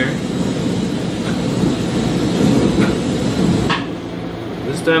middle here.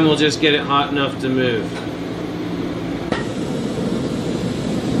 This time we'll just get it hot enough to move.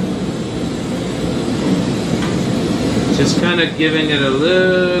 Just kind of giving it a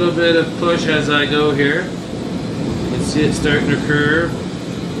little bit of push as I go here. You can see it starting to curve.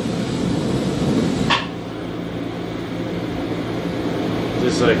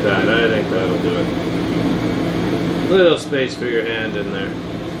 Just like that. I think that'll do it. Little space for your hand in there.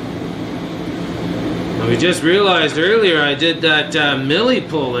 And we just realized earlier I did that milli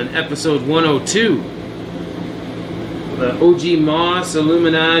pull in episode 102. The OG Moss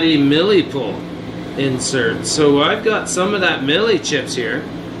Illuminati milli pull insert. So I've got some of that milli chips here.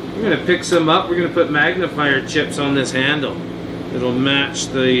 We're going to pick some up. We're going to put magnifier chips on this handle. It'll match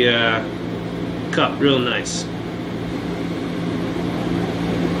the cup real nice.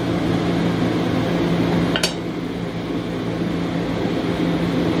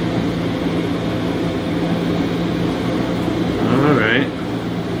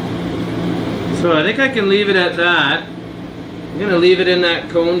 So I think I can leave it at that. I'm going to leave it in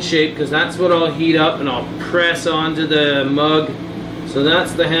that cone shape because that's what I'll heat up, and I'll press onto the mug. So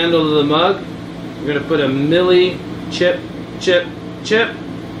that's the handle of the mug. We're going to put a milli chip, chip, chip,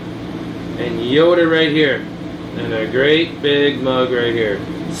 and Yoda right here. And a great big mug right here.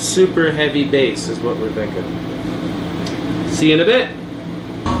 super heavy base is what we're thinking. See you in a bit.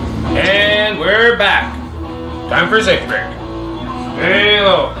 And we're back. Time for a safe break.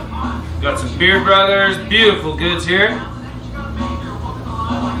 Hello. Got some Beard Brothers, beautiful goods here.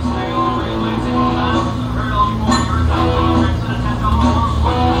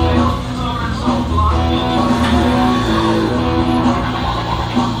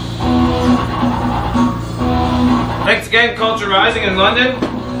 Thanks again, Culture Rising in London,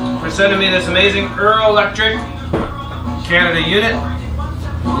 for sending me this amazing Earl Electric Canada unit.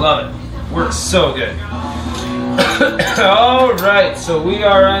 Love it. Works so good. Alright, so we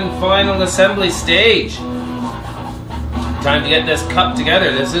are on final assembly stage. Time to get this cup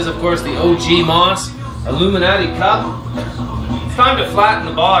together. This is, of course, the OG Moss Illuminati cup. It's time to flatten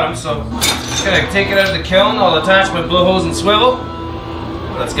the bottom, so I'm just going to take it out of the kiln. I'll attach my blowhose and swivel.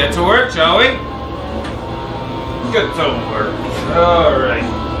 Let's get to work, shall we? Good to work. Alright.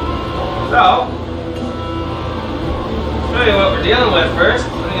 So, show you what we're dealing with first.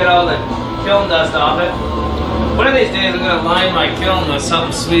 Let me get all the kiln dust off it. One of these days I'm going to line my kiln with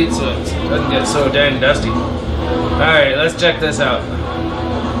something sweet so it doesn't get so dang dusty. Alright, let's check this out.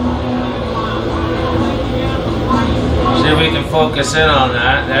 See if we can focus in on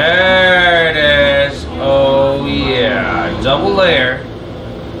that. There it is. Oh yeah. Double layer.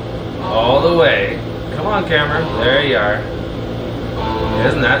 All the way. Come on, camera. There you are.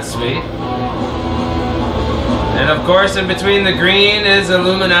 Isn't that sweet? And of course, in between the green is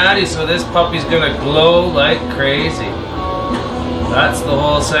Illuminati, so this puppy's gonna glow like crazy. That's the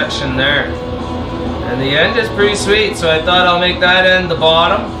whole section there. And the end is pretty sweet, so I thought I'll make that end the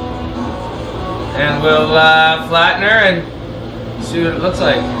bottom. And we'll flatten her and see what it looks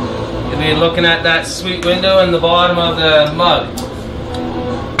like. You'll be looking at that sweet window in the bottom of the mug.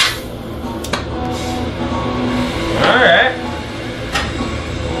 Alright.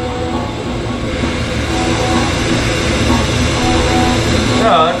 So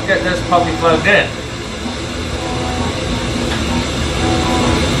let's get this puppy plugged in.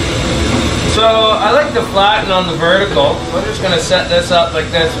 So I like to flatten on the vertical. So I'm just going to set this up like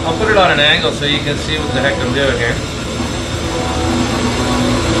this. I'll put it on an angle so you can see what the heck I'm doing here.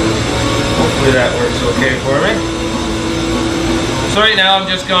 Hopefully that works okay for me. So right now I'm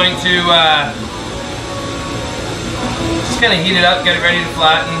just going to kind of heat it up, get it ready to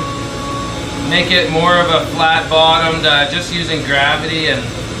flatten, make it more of a flat bottomed, just using gravity and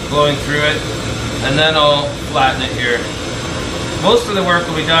blowing through it, and then I'll flatten it here. Most of the work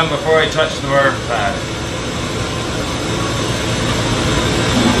will be done before I touch the barb pad.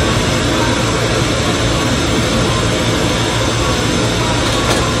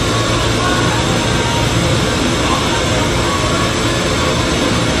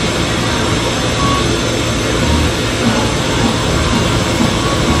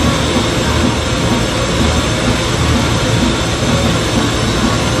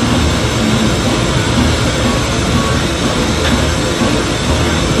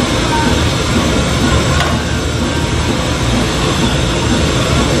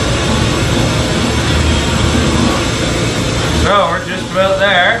 So we're just about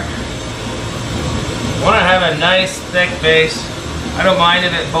there. Want to have a nice thick base. I don't mind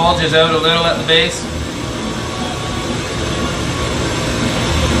if it bulges out a little at the base.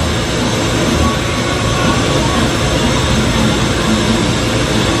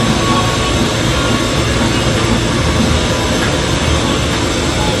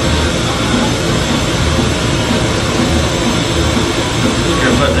 We're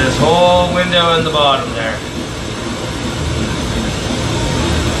going to put this whole window in the bottom there.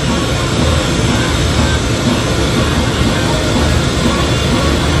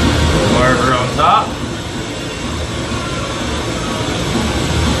 Marker on top.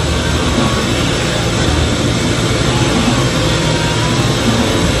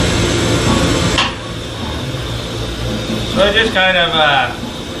 So I just kind of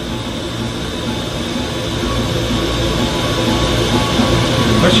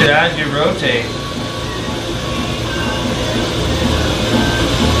push it as you rotate.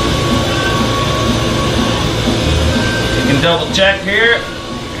 You can double check here.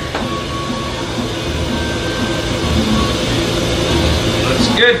 Looks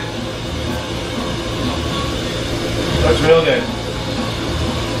good. Looks real good.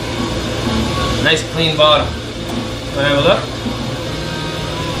 Nice clean bottom. Wanna have a look?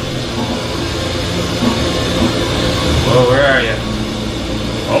 Whoa, where are you?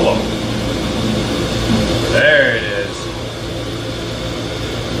 Hello. There it is.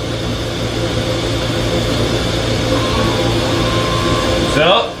 So,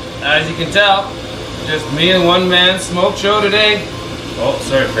 as you can tell, just me and one man smoke show today. Oh,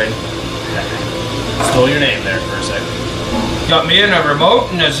 sorry, Freddy. Stole your name there for a second. Got me in a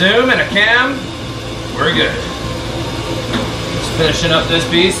remote and a zoom and a cam. We're good. Just finishing up this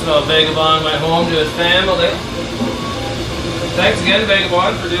piece while Vagabond went home to his family. Thanks again,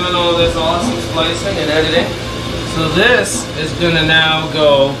 Vagabond, for doing all this awesome splicing and editing. So this is gonna now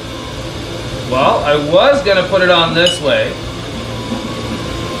go, well, I was gonna put it on this way,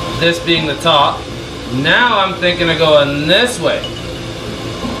 this being the top. Now I'm thinking of going this way.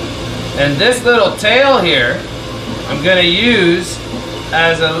 And this little tail here, I'm gonna use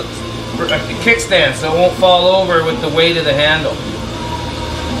as a kickstand so it won't fall over with the weight of the handle.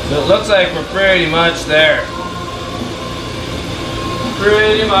 So it looks like we're pretty much there.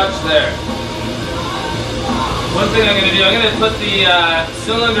 Pretty much there. One thing I'm going to do, I'm going to put the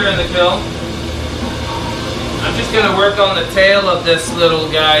cylinder in the kiln. I'm just going to work on the tail of this little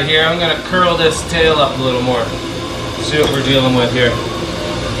guy here. I'm going to curl this tail up a little more. See what we're dealing with here.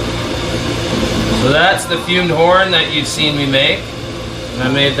 So that's the fumed horn that you've seen me make. And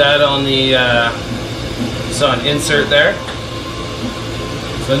I made that on the it's on insert there.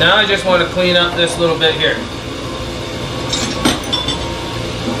 So now I just want to clean up this little bit here.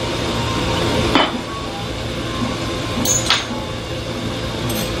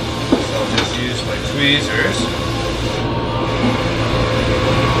 Tweezers.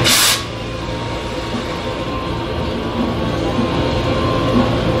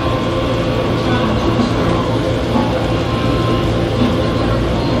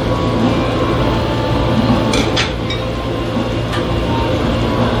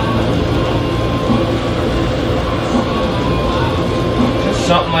 Just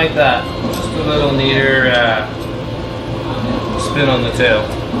something like that. Just a little neater spin on the tail.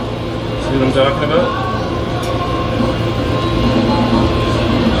 See what I'm talking about?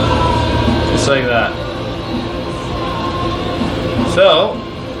 Just like that. So,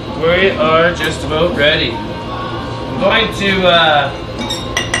 we are just about ready. I'm going to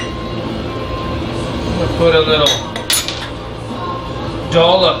put a little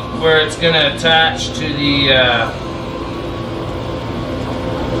dollop where it's going to attach to the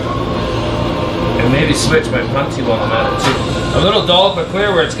and maybe switch my punty while I'm at it too. A little dollop of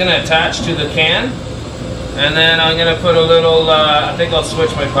clear where it's going to attach to the can, and then I'm going to put a little, I think I'll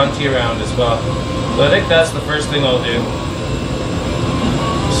switch my punty around as well. So I think that's the first thing I'll do.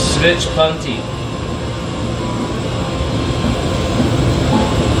 Switch punty.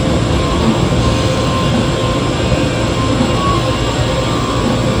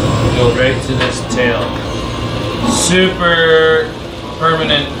 Go right to this tail. Super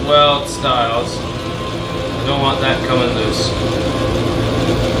permanent weld styles. I don't want that coming loose.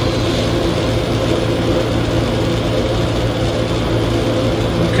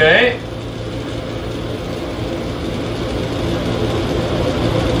 Okay.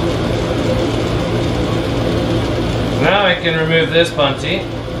 Now I can remove this punty.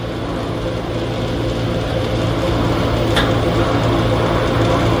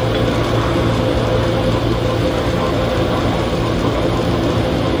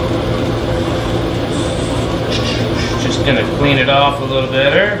 Gonna clean it off a little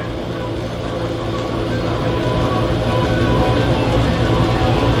better.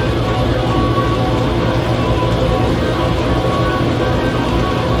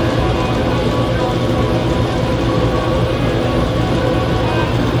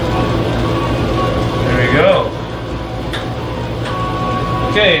 There we go.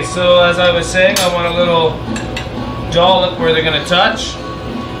 Okay, so as I was saying, I want a little dollop where they're gonna touch. I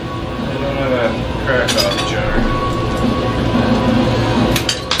don't want to crack off the jar.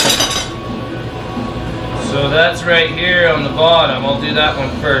 So that's right here on the bottom. I'll do that one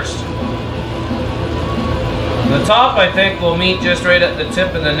first. The top, I think, will meet just right at the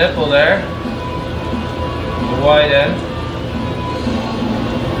tip of the nipple there. The wide end.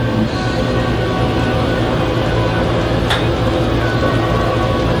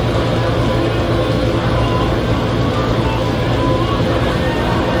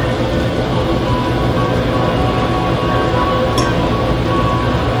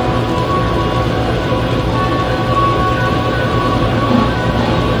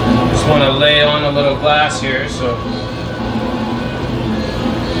 Want to lay on a little glass here, so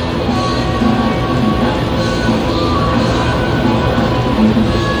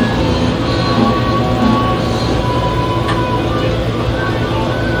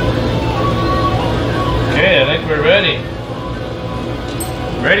okay, I think we're ready.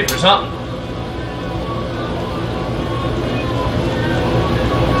 Ready for something.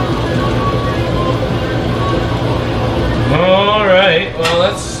 All right, well,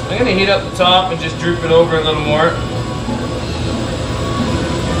 I'm going to heat up the top and just droop it over a little more.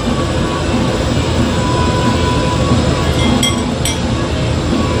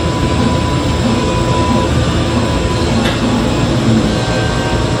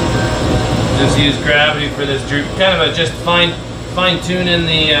 Just use gravity for this droop. Kind of a just fine tune in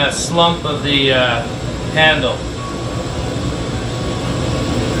the slump of the handle.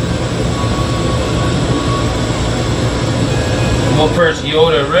 And we'll perch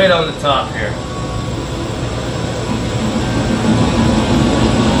Yoda right on the top here.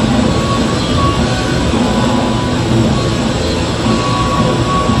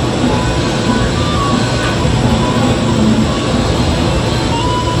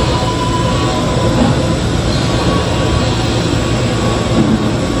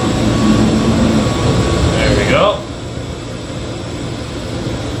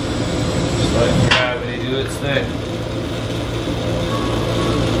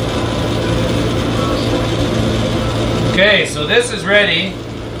 Okay, so this is ready.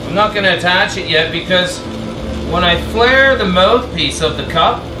 I'm not going to attach it yet because when I flare the mouthpiece of the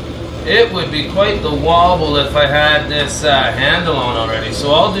cup, it would be quite the wobble if I had this handle on already.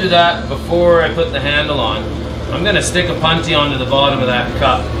 So I'll do that before I put the handle on. I'm going to stick a punty onto the bottom of that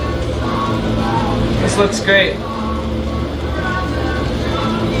cup. This looks great.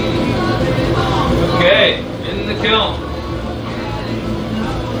 Okay, in the kiln.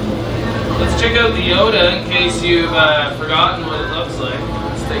 Let's check out the Yoda in case you've forgotten what it looks like.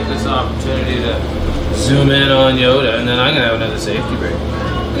 Let's take this opportunity to zoom in on Yoda, and then I'm going to have another safety brake.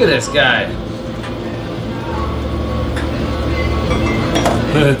 Look at this guy.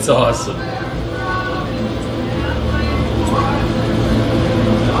 That's awesome.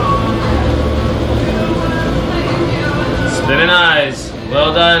 Spinning eyes.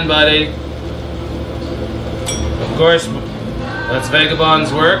 Well done, buddy. Of course, that's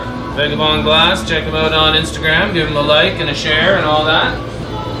Vagabond's work. Vagabond Glass, check him out on Instagram, give him a like and a share and all that.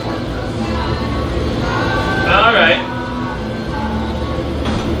 Alright.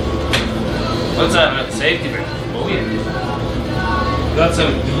 Let's have another safety brake. Oh yeah. Got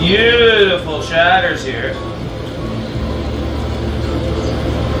some beautiful shatters here.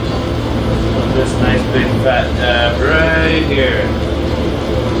 This nice big fat tab right here.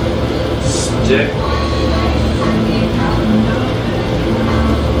 Stick.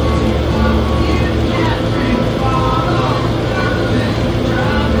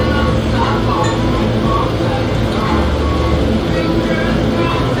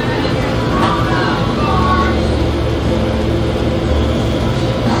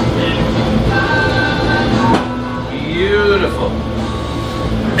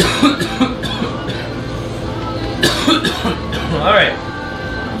 Alright,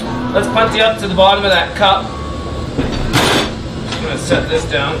 let's punty up to the bottom of that cup. I'm going to set this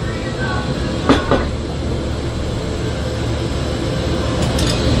down.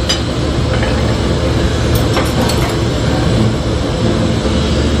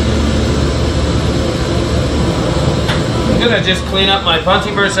 I'm going to just clean up my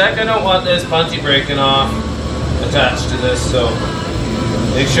punty for a sec. I don't want this punty breaking off attached to this, so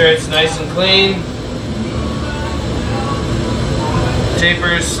make sure it's nice and clean.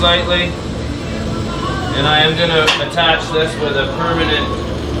 Tapers slightly, and I am going to attach this with a permanent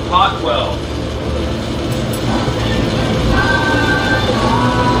hot weld.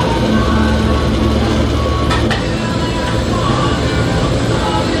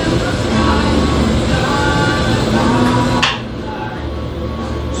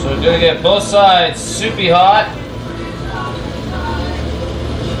 So we're going to get both sides soupy hot.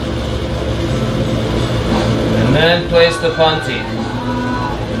 And then place the punty.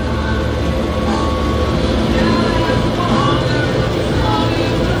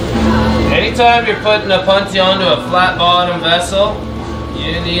 Anytime you're putting a punty onto a flat bottom vessel,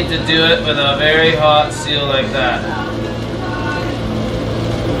 you need to do it with a very hot seal like that.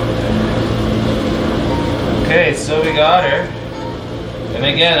 Okay, so we got her. And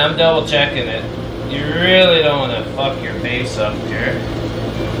again, I'm double checking it. You really don't want to fuck your base up here.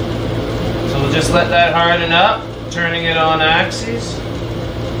 So we'll just let that harden up, turning it on axes.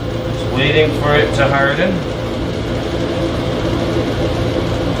 Just waiting for it to harden.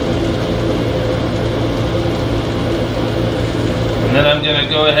 And then I'm going to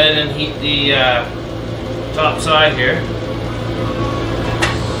go ahead and heat the top side here.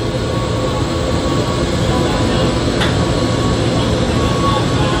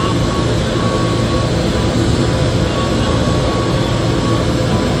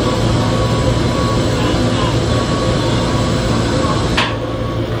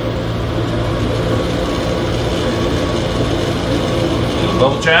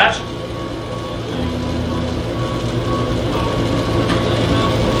 Bubble trash.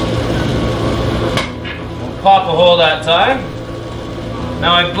 Pop a hole that time.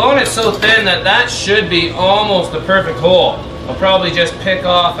 Now I've blown it so thin that that should be almost the perfect hole. I'll probably just pick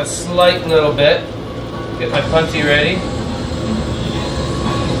off a slight little bit. Get my punty ready.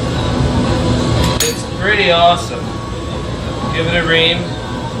 It's pretty awesome. Give it a ream.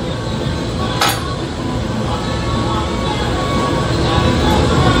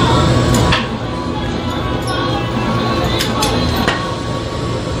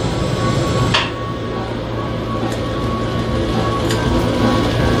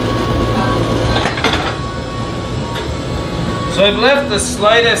 So I've left the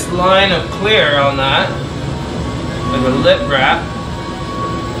slightest line of clear on that, like a lip wrap,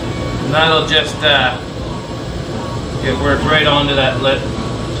 and that'll just get worked right onto that lip.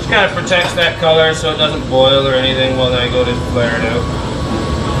 Just kind of protects that color so it doesn't boil or anything while I go to flare it out.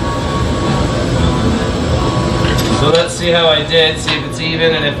 So let's see how I did, see if it's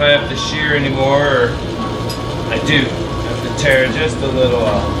even and if I have to shear anymore, or I do. I have to tear just a little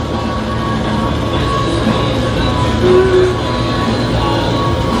off.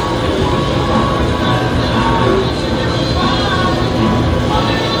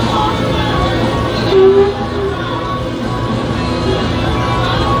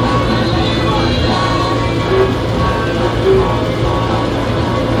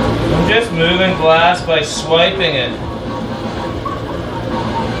 Just moving glass by swiping it.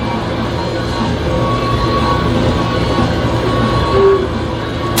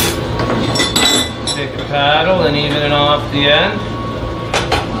 Take a paddle and even it off the end.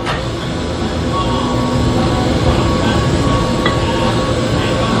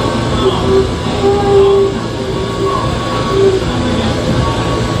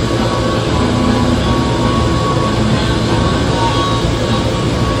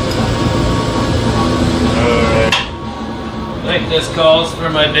 I think this calls for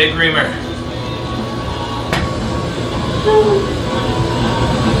my big reamer.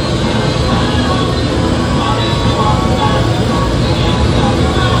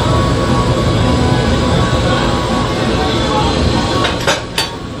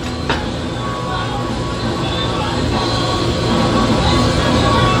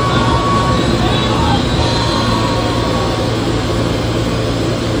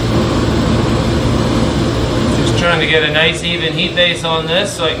 Trying to get a nice even heat base on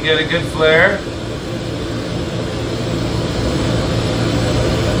this so I can get a good flare.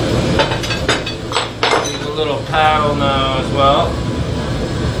 Leave a little paddle now as well.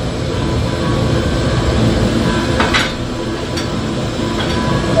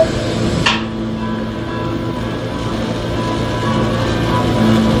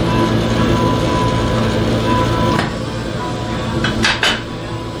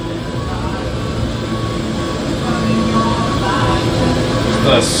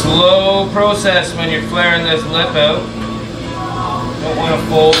 A slow process when you're flaring this lip out. Don't want to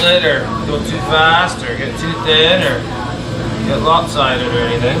fold it or go too fast or get too thin or get lopsided or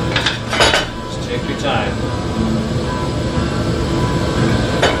anything. Just take your time.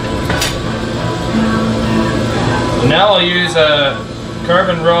 So now I'll use a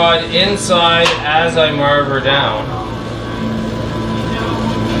carbon rod inside as I marver down.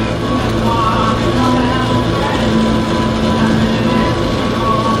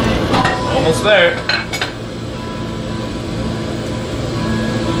 Almost there.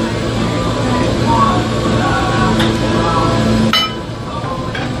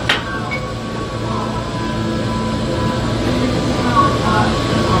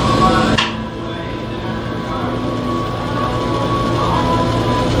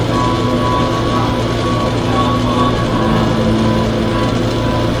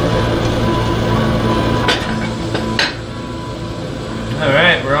 All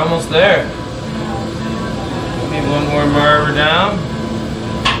right, we're almost there. One more marver down.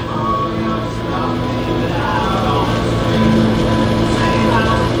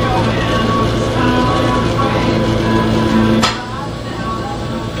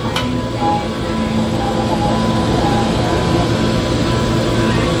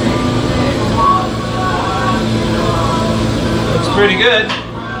 Looks pretty good.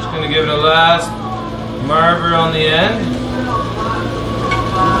 Just going to give it a last marver on the end.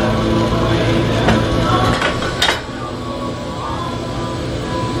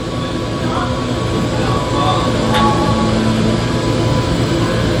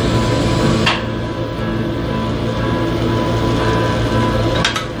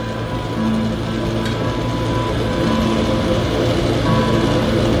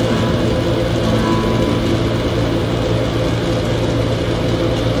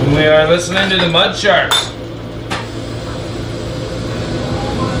 We are listening to the mud sharks.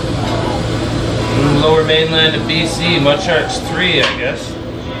 Lower mainland of BC, mud sharks 3, I guess.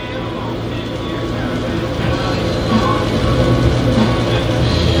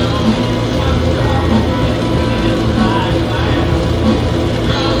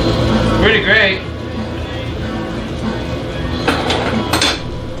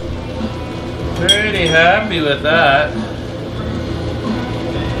 pretty happy with that.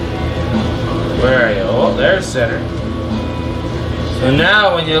 Where are you? Oh, there's center. So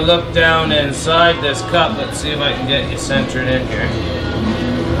now when you look down inside this cup, let's see if I can get you centered in here.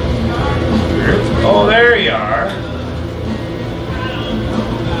 Oh, there you are.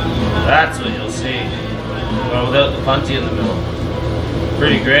 That's what you'll see. Well, without the punty in the middle.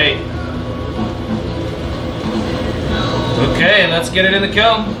 Pretty great. Okay, let's get it in the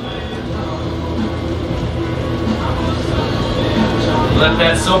kiln. Let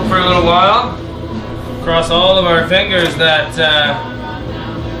that soak for a little while. Cross all of our fingers that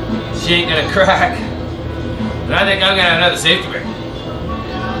she ain't gonna crack. And I think I'm gonna have another safety brake.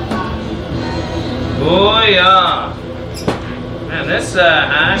 Oh yeah. Man, this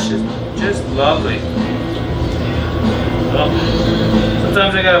ash is just lovely. Oh.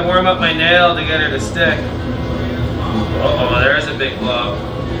 Sometimes I gotta warm up my nail to get her to stick. Uh-oh, there's a big blob.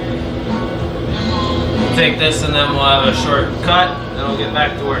 Take this and then we'll have a short cut and we'll get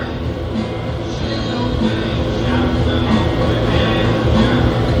back to work.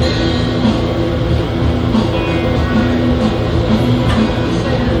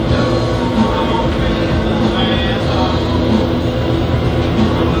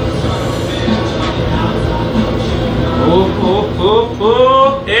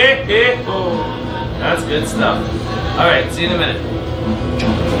 That's good stuff. Alright, see you in a minute.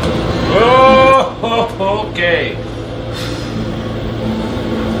 Oh, okay.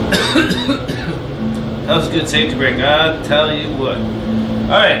 That was a good safety brake, I'll tell you what.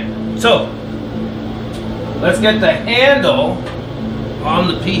 Alright, so let's get the handle on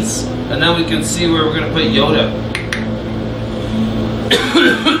the piece and then we can see where we're going to put Yoda.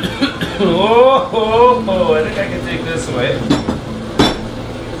 Oh, I think I can take this away.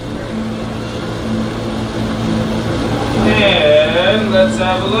 And let's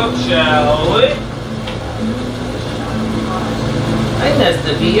have a look, shall we? Hi,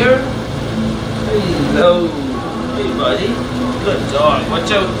 Mr. Beer. Hello. Hey, buddy. Good dog.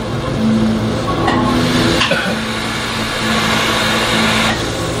 Watch out.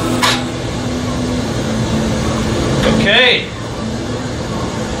 Okay.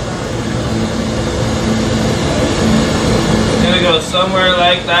 It's gonna go somewhere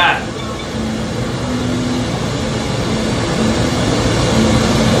like that.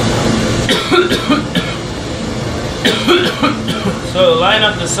 So line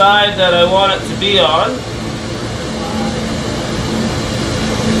up the side that I want it to be on.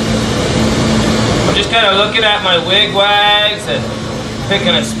 I'm just kind of looking at my wigwags and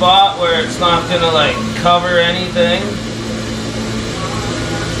picking a spot where it's not going to like cover anything.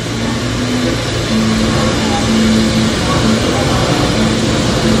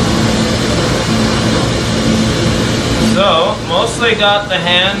 So, mostly got the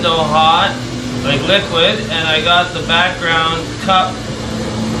handle hot, like liquid, and I got the background cup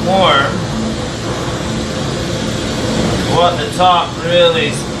warm. I want the top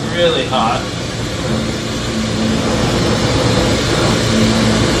really, really hot.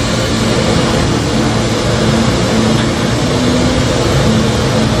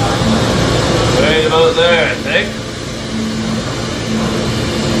 Right about there, I think.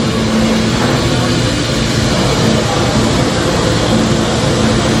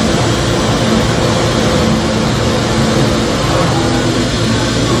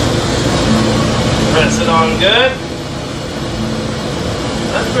 Press it on good.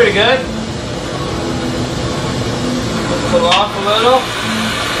 That's pretty good. Pull off a little.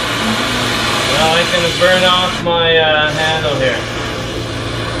 Now I can burn off my handle here.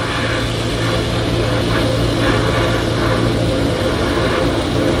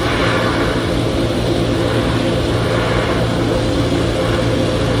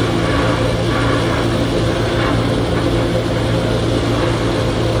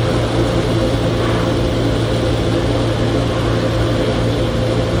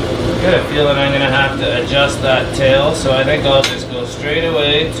 I get a feeling I'm going to have to adjust that tail, so I think I'll just go straight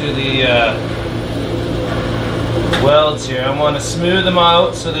away to the welds here. I want to smooth them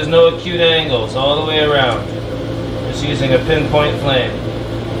out so there's no acute angles all the way around. Just using a pinpoint flame.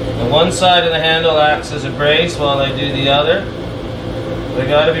 The one side of the handle acts as a brace while I do the other. But I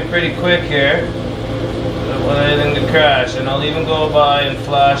got to be pretty quick here. Don't want anything to crash, and I'll even go by and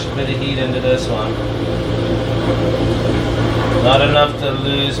flash a bit of heat into this one. Not enough to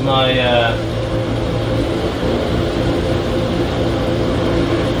lose my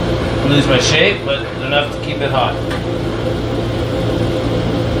shape, but enough to keep it hot.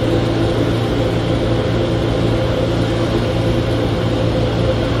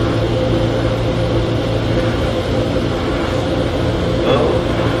 Oh.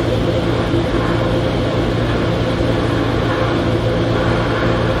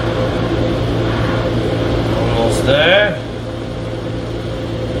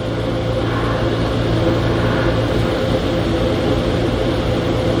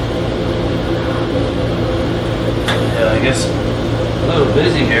 I guess a little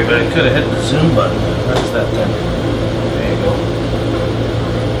busy here, but I could have hit the zoom button. Where's that thing? There you go.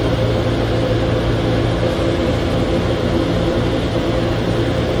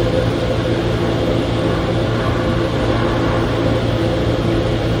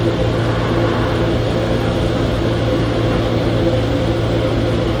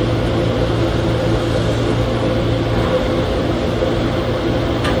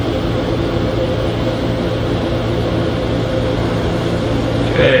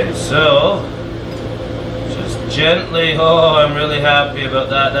 So, just gently, oh, I'm really happy about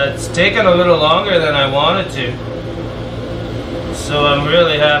that. That's taken a little longer than I wanted to. So I'm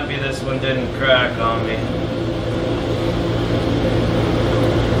really happy this one didn't crack on me.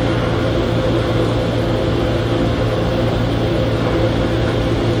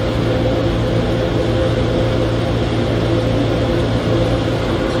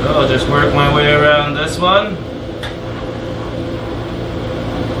 So I'll just work my way around this one.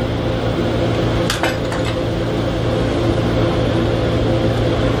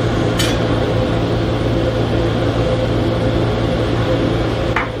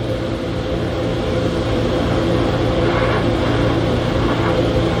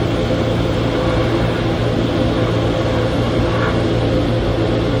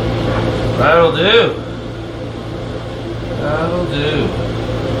 That'll do. That'll do.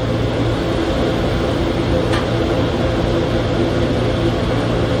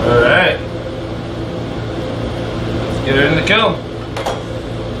 Alright. Let's get her in the kiln.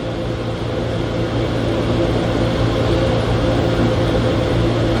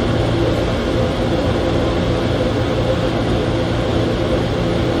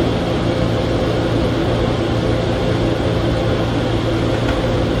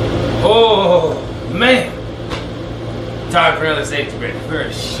 Oh, man. Time for another safety break,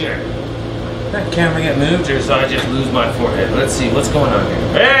 for sure. Did that camera get moved, or so I just lose my forehead? Let's see, what's going on here?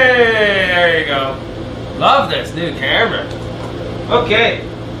 Hey, there you go. Love this new camera. Okay.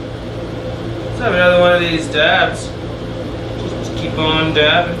 Let's have another one of these dabs. Just keep on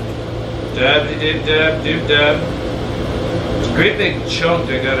dabbing. Dab-de-dib-dab, dib-dab. It's a great big chunk.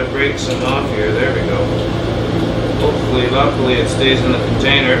 I gotta break some off here. There we go. Hopefully, luckily, it stays in the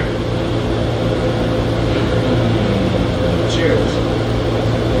container. Cheers.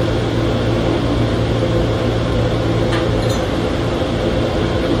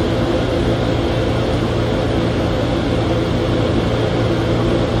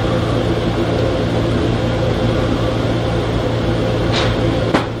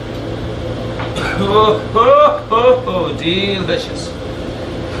 Oh, oh, oh, oh, delicious.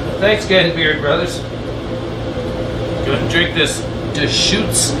 Thanks, Redbeard brothers. Gonna drink this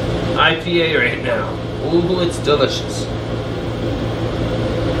Deschutes IPA right now. Oh, it's delicious.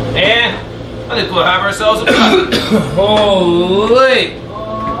 And I think we'll have ourselves a cup. Holy!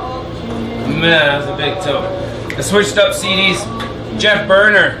 Man, that was a big tote. I switched up CDs. Jeff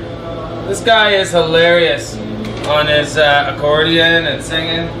Burner. This guy is hilarious on his accordion and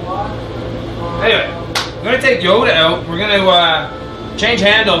singing. Anyway, we're going to take Yoda out. We're going to change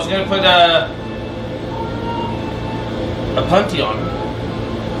handles. We're going to put a punty on him.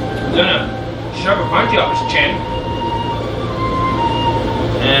 We're going to shove a punty up his chin.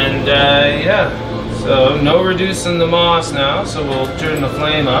 And yeah, so no reducing the moss now, so we'll turn the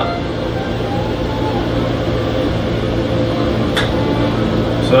flame up.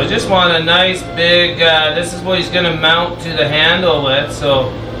 So I just want a nice big, this is what he's going to mount to the handle with, so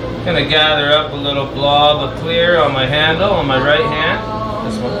I'm going to gather up a little blob of clear on my handle, on my right hand.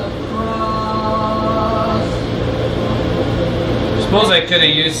 This one. I suppose I could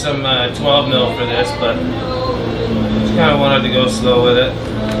have used some 12 mil for this, but just kind of wanted to go slow with it.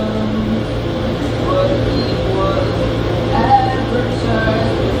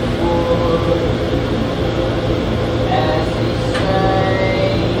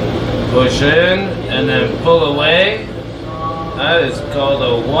 Push in and then pull away. That is called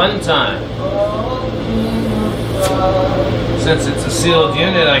a one-time. Since it's a sealed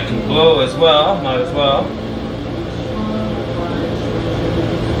unit, I can blow as well. Might as well.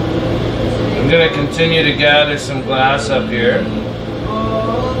 I'm going to continue to gather some glass up here.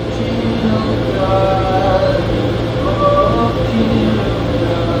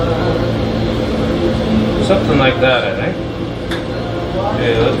 Something like that, I think.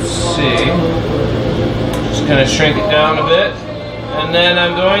 Okay, let's see. Just going to shrink it down a bit. And then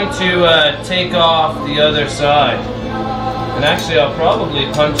I'm going to take off the other side. And actually, I'll probably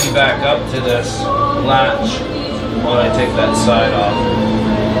punch you back up to this latch while I take that side off.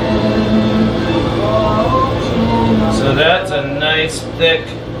 So that's a nice thick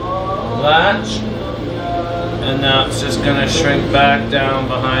latch. And now it's just gonna shrink back down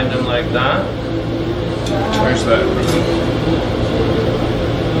behind him like that. Where's that?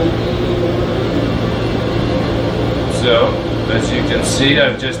 So, as you can see,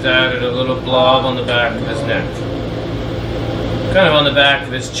 I've just added a little blob on the back of his neck. Kind of on the back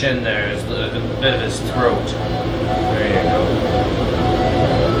of his chin there, is a bit of his throat. There you go.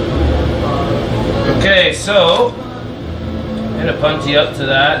 Okay, so I'm gonna punty up to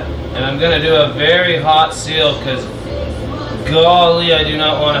that, and I'm gonna do a very hot seal because golly, I do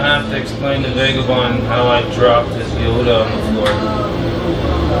not want to have to explain to Vagabond how I dropped his Yoda on the floor.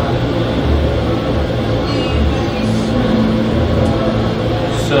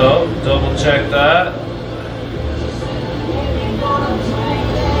 So, double check that.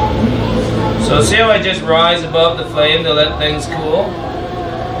 So see how I just rise above the flame to let things cool?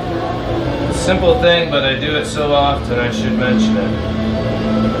 A simple thing, but I do it so often I should mention it.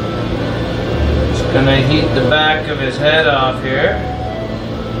 Just gonna heat the back of his head off here.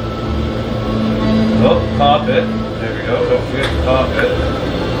 Oh, pop it. There we go, don't forget to pop it.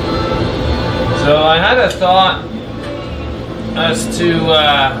 So I had a thought as to,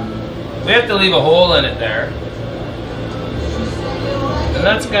 we have to leave a hole in it there. And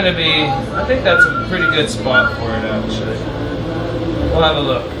that's going to be, I think that's a pretty good spot for it actually. We'll have a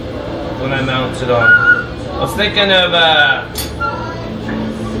look when I mount it on. I was thinking of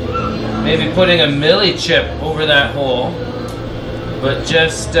maybe putting a milli chip over that hole, but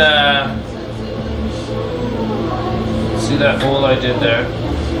just, see that hole I did there?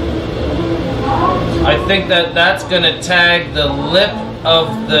 I think that that's going to tag the lip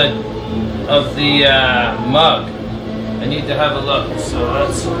of the mug. I need to have a look, so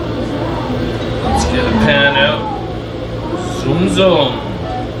let's get a pan out. Zoom zoom.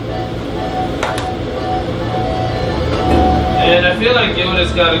 And I feel like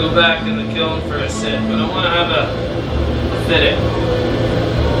Yoda's got to go back in the kiln for a sit, but I want to have a fitting.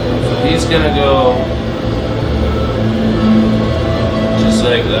 So he's gonna go just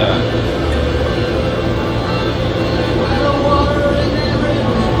like that.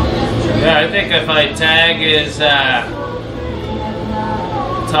 Yeah, I think if I tag his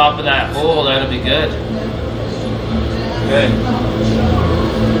top of that hole, that'll be good. Okay.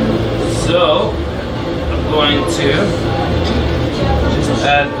 So, I'm going to just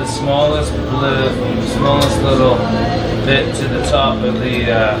add the smallest little bit to the top of the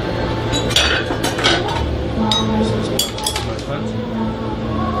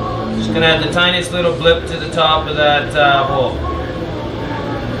just gonna add the tiniest little blip to the top of that hole.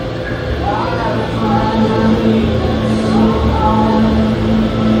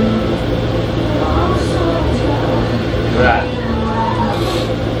 Right.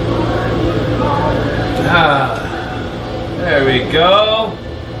 There we go.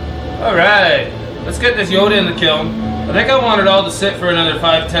 Alright. Let's get this Yoda in the kiln. I think I want it all to sit for another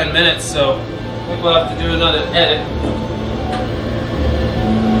 5-10 minutes, so I think we'll have to do another edit.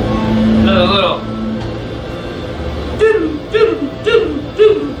 Another little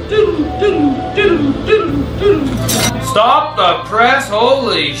stop the press.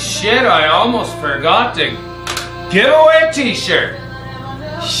 Holy shit, I almost forgot to give away a t-shirt.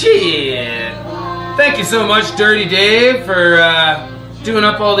 Shit. Thank you so much, Dirty Dave, for doing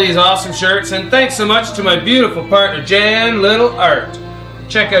up all these awesome shirts, and thanks so much to my beautiful partner Jan Little Art.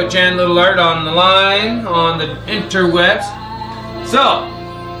 Check out Jan Little Art on the line on the interwebs. So,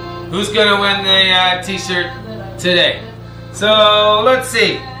 who's gonna win the t-shirt today? So let's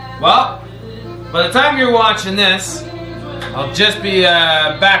see. Well, by the time you're watching this, I'll just be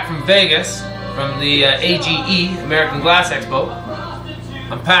back from Vegas from the AGE, American Glass Expo.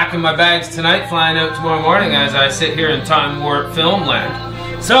 I'm packing my bags tonight, flying out tomorrow morning as I sit here in Time Warp Film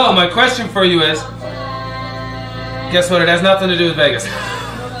Land. So my question for you is, guess what? It has nothing to do with Vegas.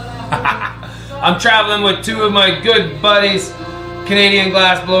 I'm traveling with two of my good buddies, Canadian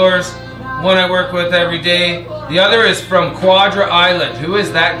glass blowers. One I work with every day. The other is from Quadra Island. Who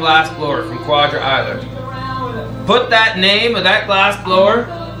is that glass blower from Quadra Island? Put that name of that glass blower,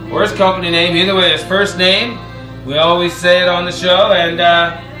 or his company name, either way, his first name. We always say it on the show, and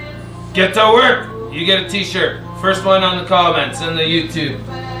get to work. You get a t-shirt. First one on the comments in the YouTube.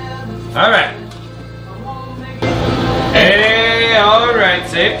 Alright. Hey, alright.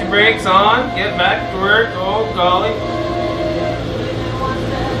 Safety brakes on. Get back to work. Oh, golly.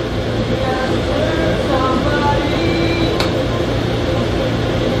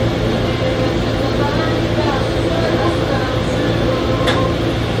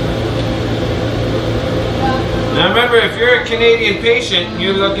 Now remember, if you're a Canadian patient and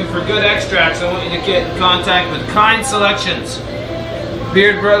you're looking for good extracts, I want you to get in contact with Kind Selections,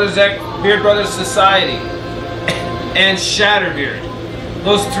 Beard Brothers Society. and Shatterbeard.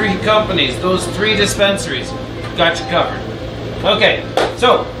 Those 3 companies, those 3 dispensaries, got you covered. Okay,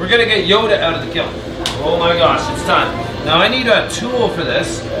 so we're gonna get Yoda out of the kiln. Oh my gosh, it's time. Now I need a tool for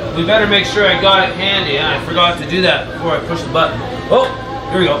this. We better make sure I got it handy. I forgot to do that before I push the button. Oh,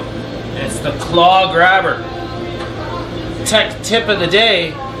 here we go. It's the claw grabber. Tech tip of the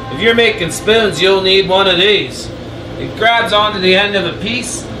day, if you're making spoons, you'll need one of these. It grabs onto the end of a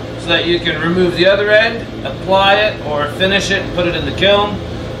piece so that you can remove the other end, apply it, or finish it and put it in the kiln.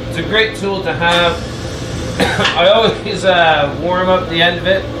 It's a great tool to have. I always warm up the end of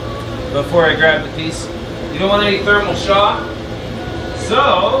it before I grab the piece. You don't want any thermal shock.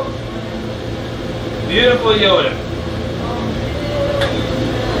 So, beautiful Yoda.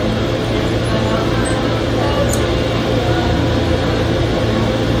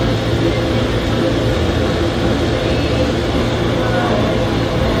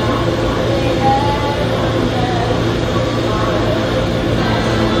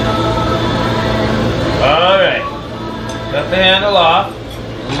 Alright, got the handle off.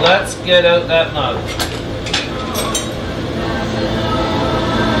 Let's get out that nozzle.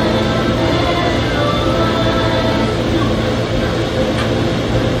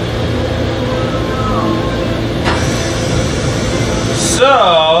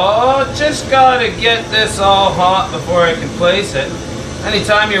 So, just gotta get this all hot before I can place it.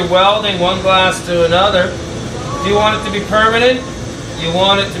 Anytime you're welding one glass to another, if you want it to be permanent, you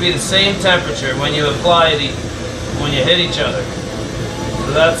want it to be the same temperature when you apply the, when you hit each other.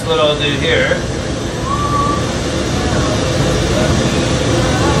 So that's what I'll do here.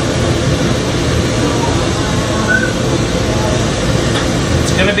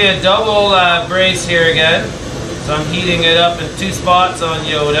 It's going to be a double brace here again. So I'm heating it up in 2 spots on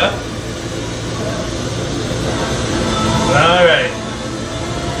Yoda. Alright.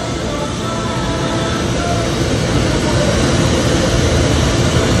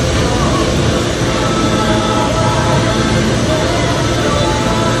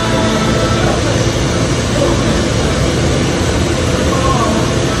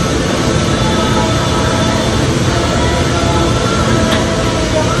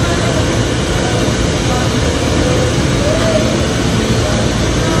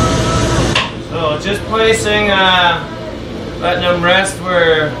 Just placing, letting them rest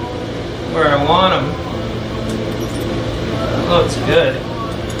where I want them. That looks good.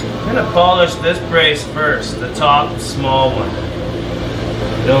 I'm going to polish this brace first, the top small one.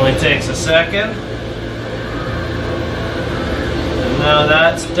 It only takes a second. And now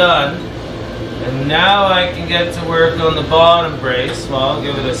that's done. And now I can get to work on the bottom brace. Well, I'll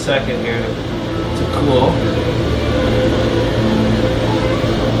give it a second here to cool.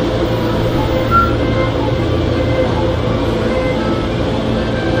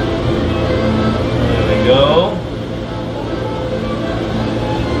 Go.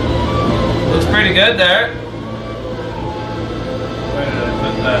 Looks pretty good there. Where did I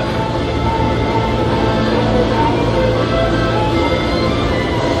put that?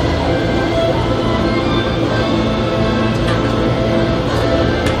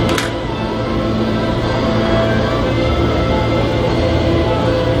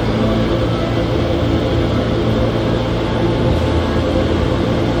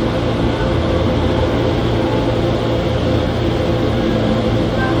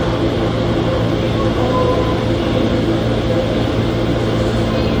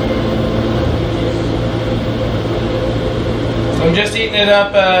 I'm just heating it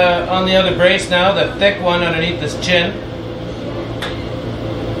up on the other brace now, the thick one underneath this chin.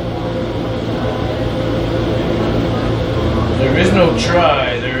 There is no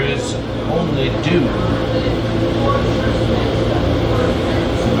try, there is only do.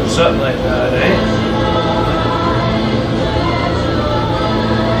 Something like that, eh?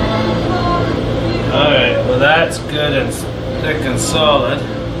 Alright, well that's good and thick and solid.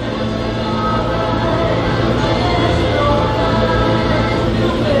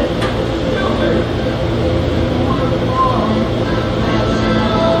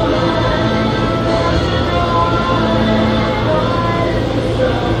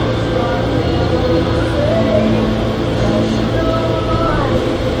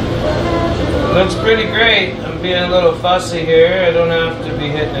 Looks pretty great. I'm being a little fussy here. I don't have to be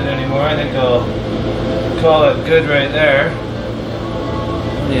hitting it anymore. I think I'll call it good right there.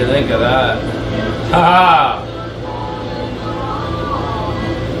 What do you think of that? Ha!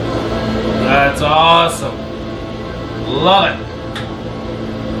 That's awesome. Love it.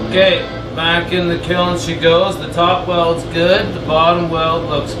 Okay, back in the kiln she goes. The top weld's good. The bottom weld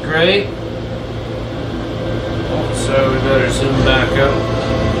looks great. Oh, so we better zoom back out.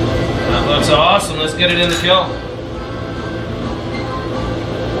 That looks awesome. Let's get it in the kiln.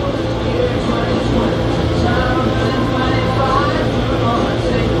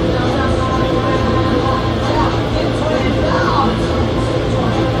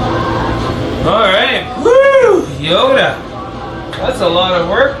 Yoda. That's a lot of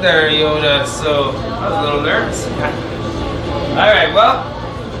work there, Yoda, so I was a little nervous. Alright, well,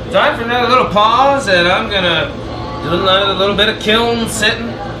 time for another little pause, and I'm gonna do another little bit of kiln sitting.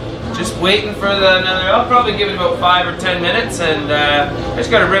 Just waiting for I'll probably give it about 5 or 10 minutes, and I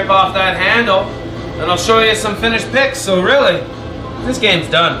just gotta rip off that handle, and I'll show you some finished pics. So really, this game's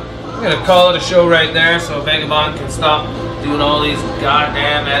done. I'm gonna call it a show right there so Vagabond can stop doing all these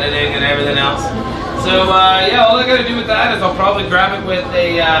goddamn editing and everything else. So yeah, all I gotta do with that is I'll probably grab it with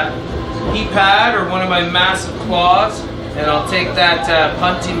a heat pad or one of my massive claws, and I'll take that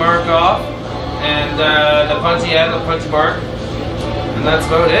punty mark off, and the punty mark, and that's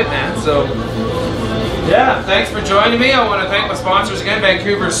about it, man. So yeah, thanks for joining me. I want to thank my sponsors again,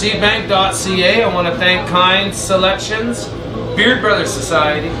 VancouverSeedBank.ca. I want to thank Kind Selections, Beard Brothers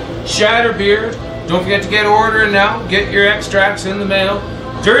Society, Shatterbeard. Don't forget to get ordering now. Get your extracts in the mail.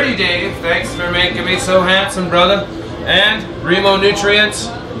 Dirty Dave, thanks for making me so handsome, brother. And Remo Nutrients,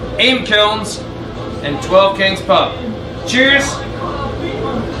 Aim Kilns, and 12 Kings Pub. Cheers,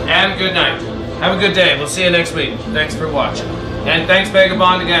 and good night. Have a good day. We'll see you next week. Thanks for watching. And thanks,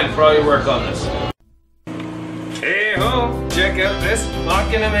 Vagabond, again, for all your work on this. Hey ho, check out this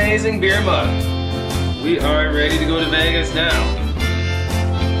fucking amazing beer mug. We are ready to go to Vegas now.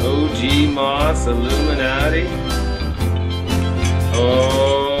 OG Moss Illuminati.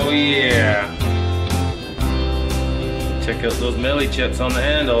 Oh yeah. Check out those Millie chips on the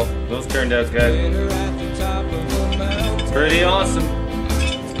handle. Those turned out, guys, pretty awesome.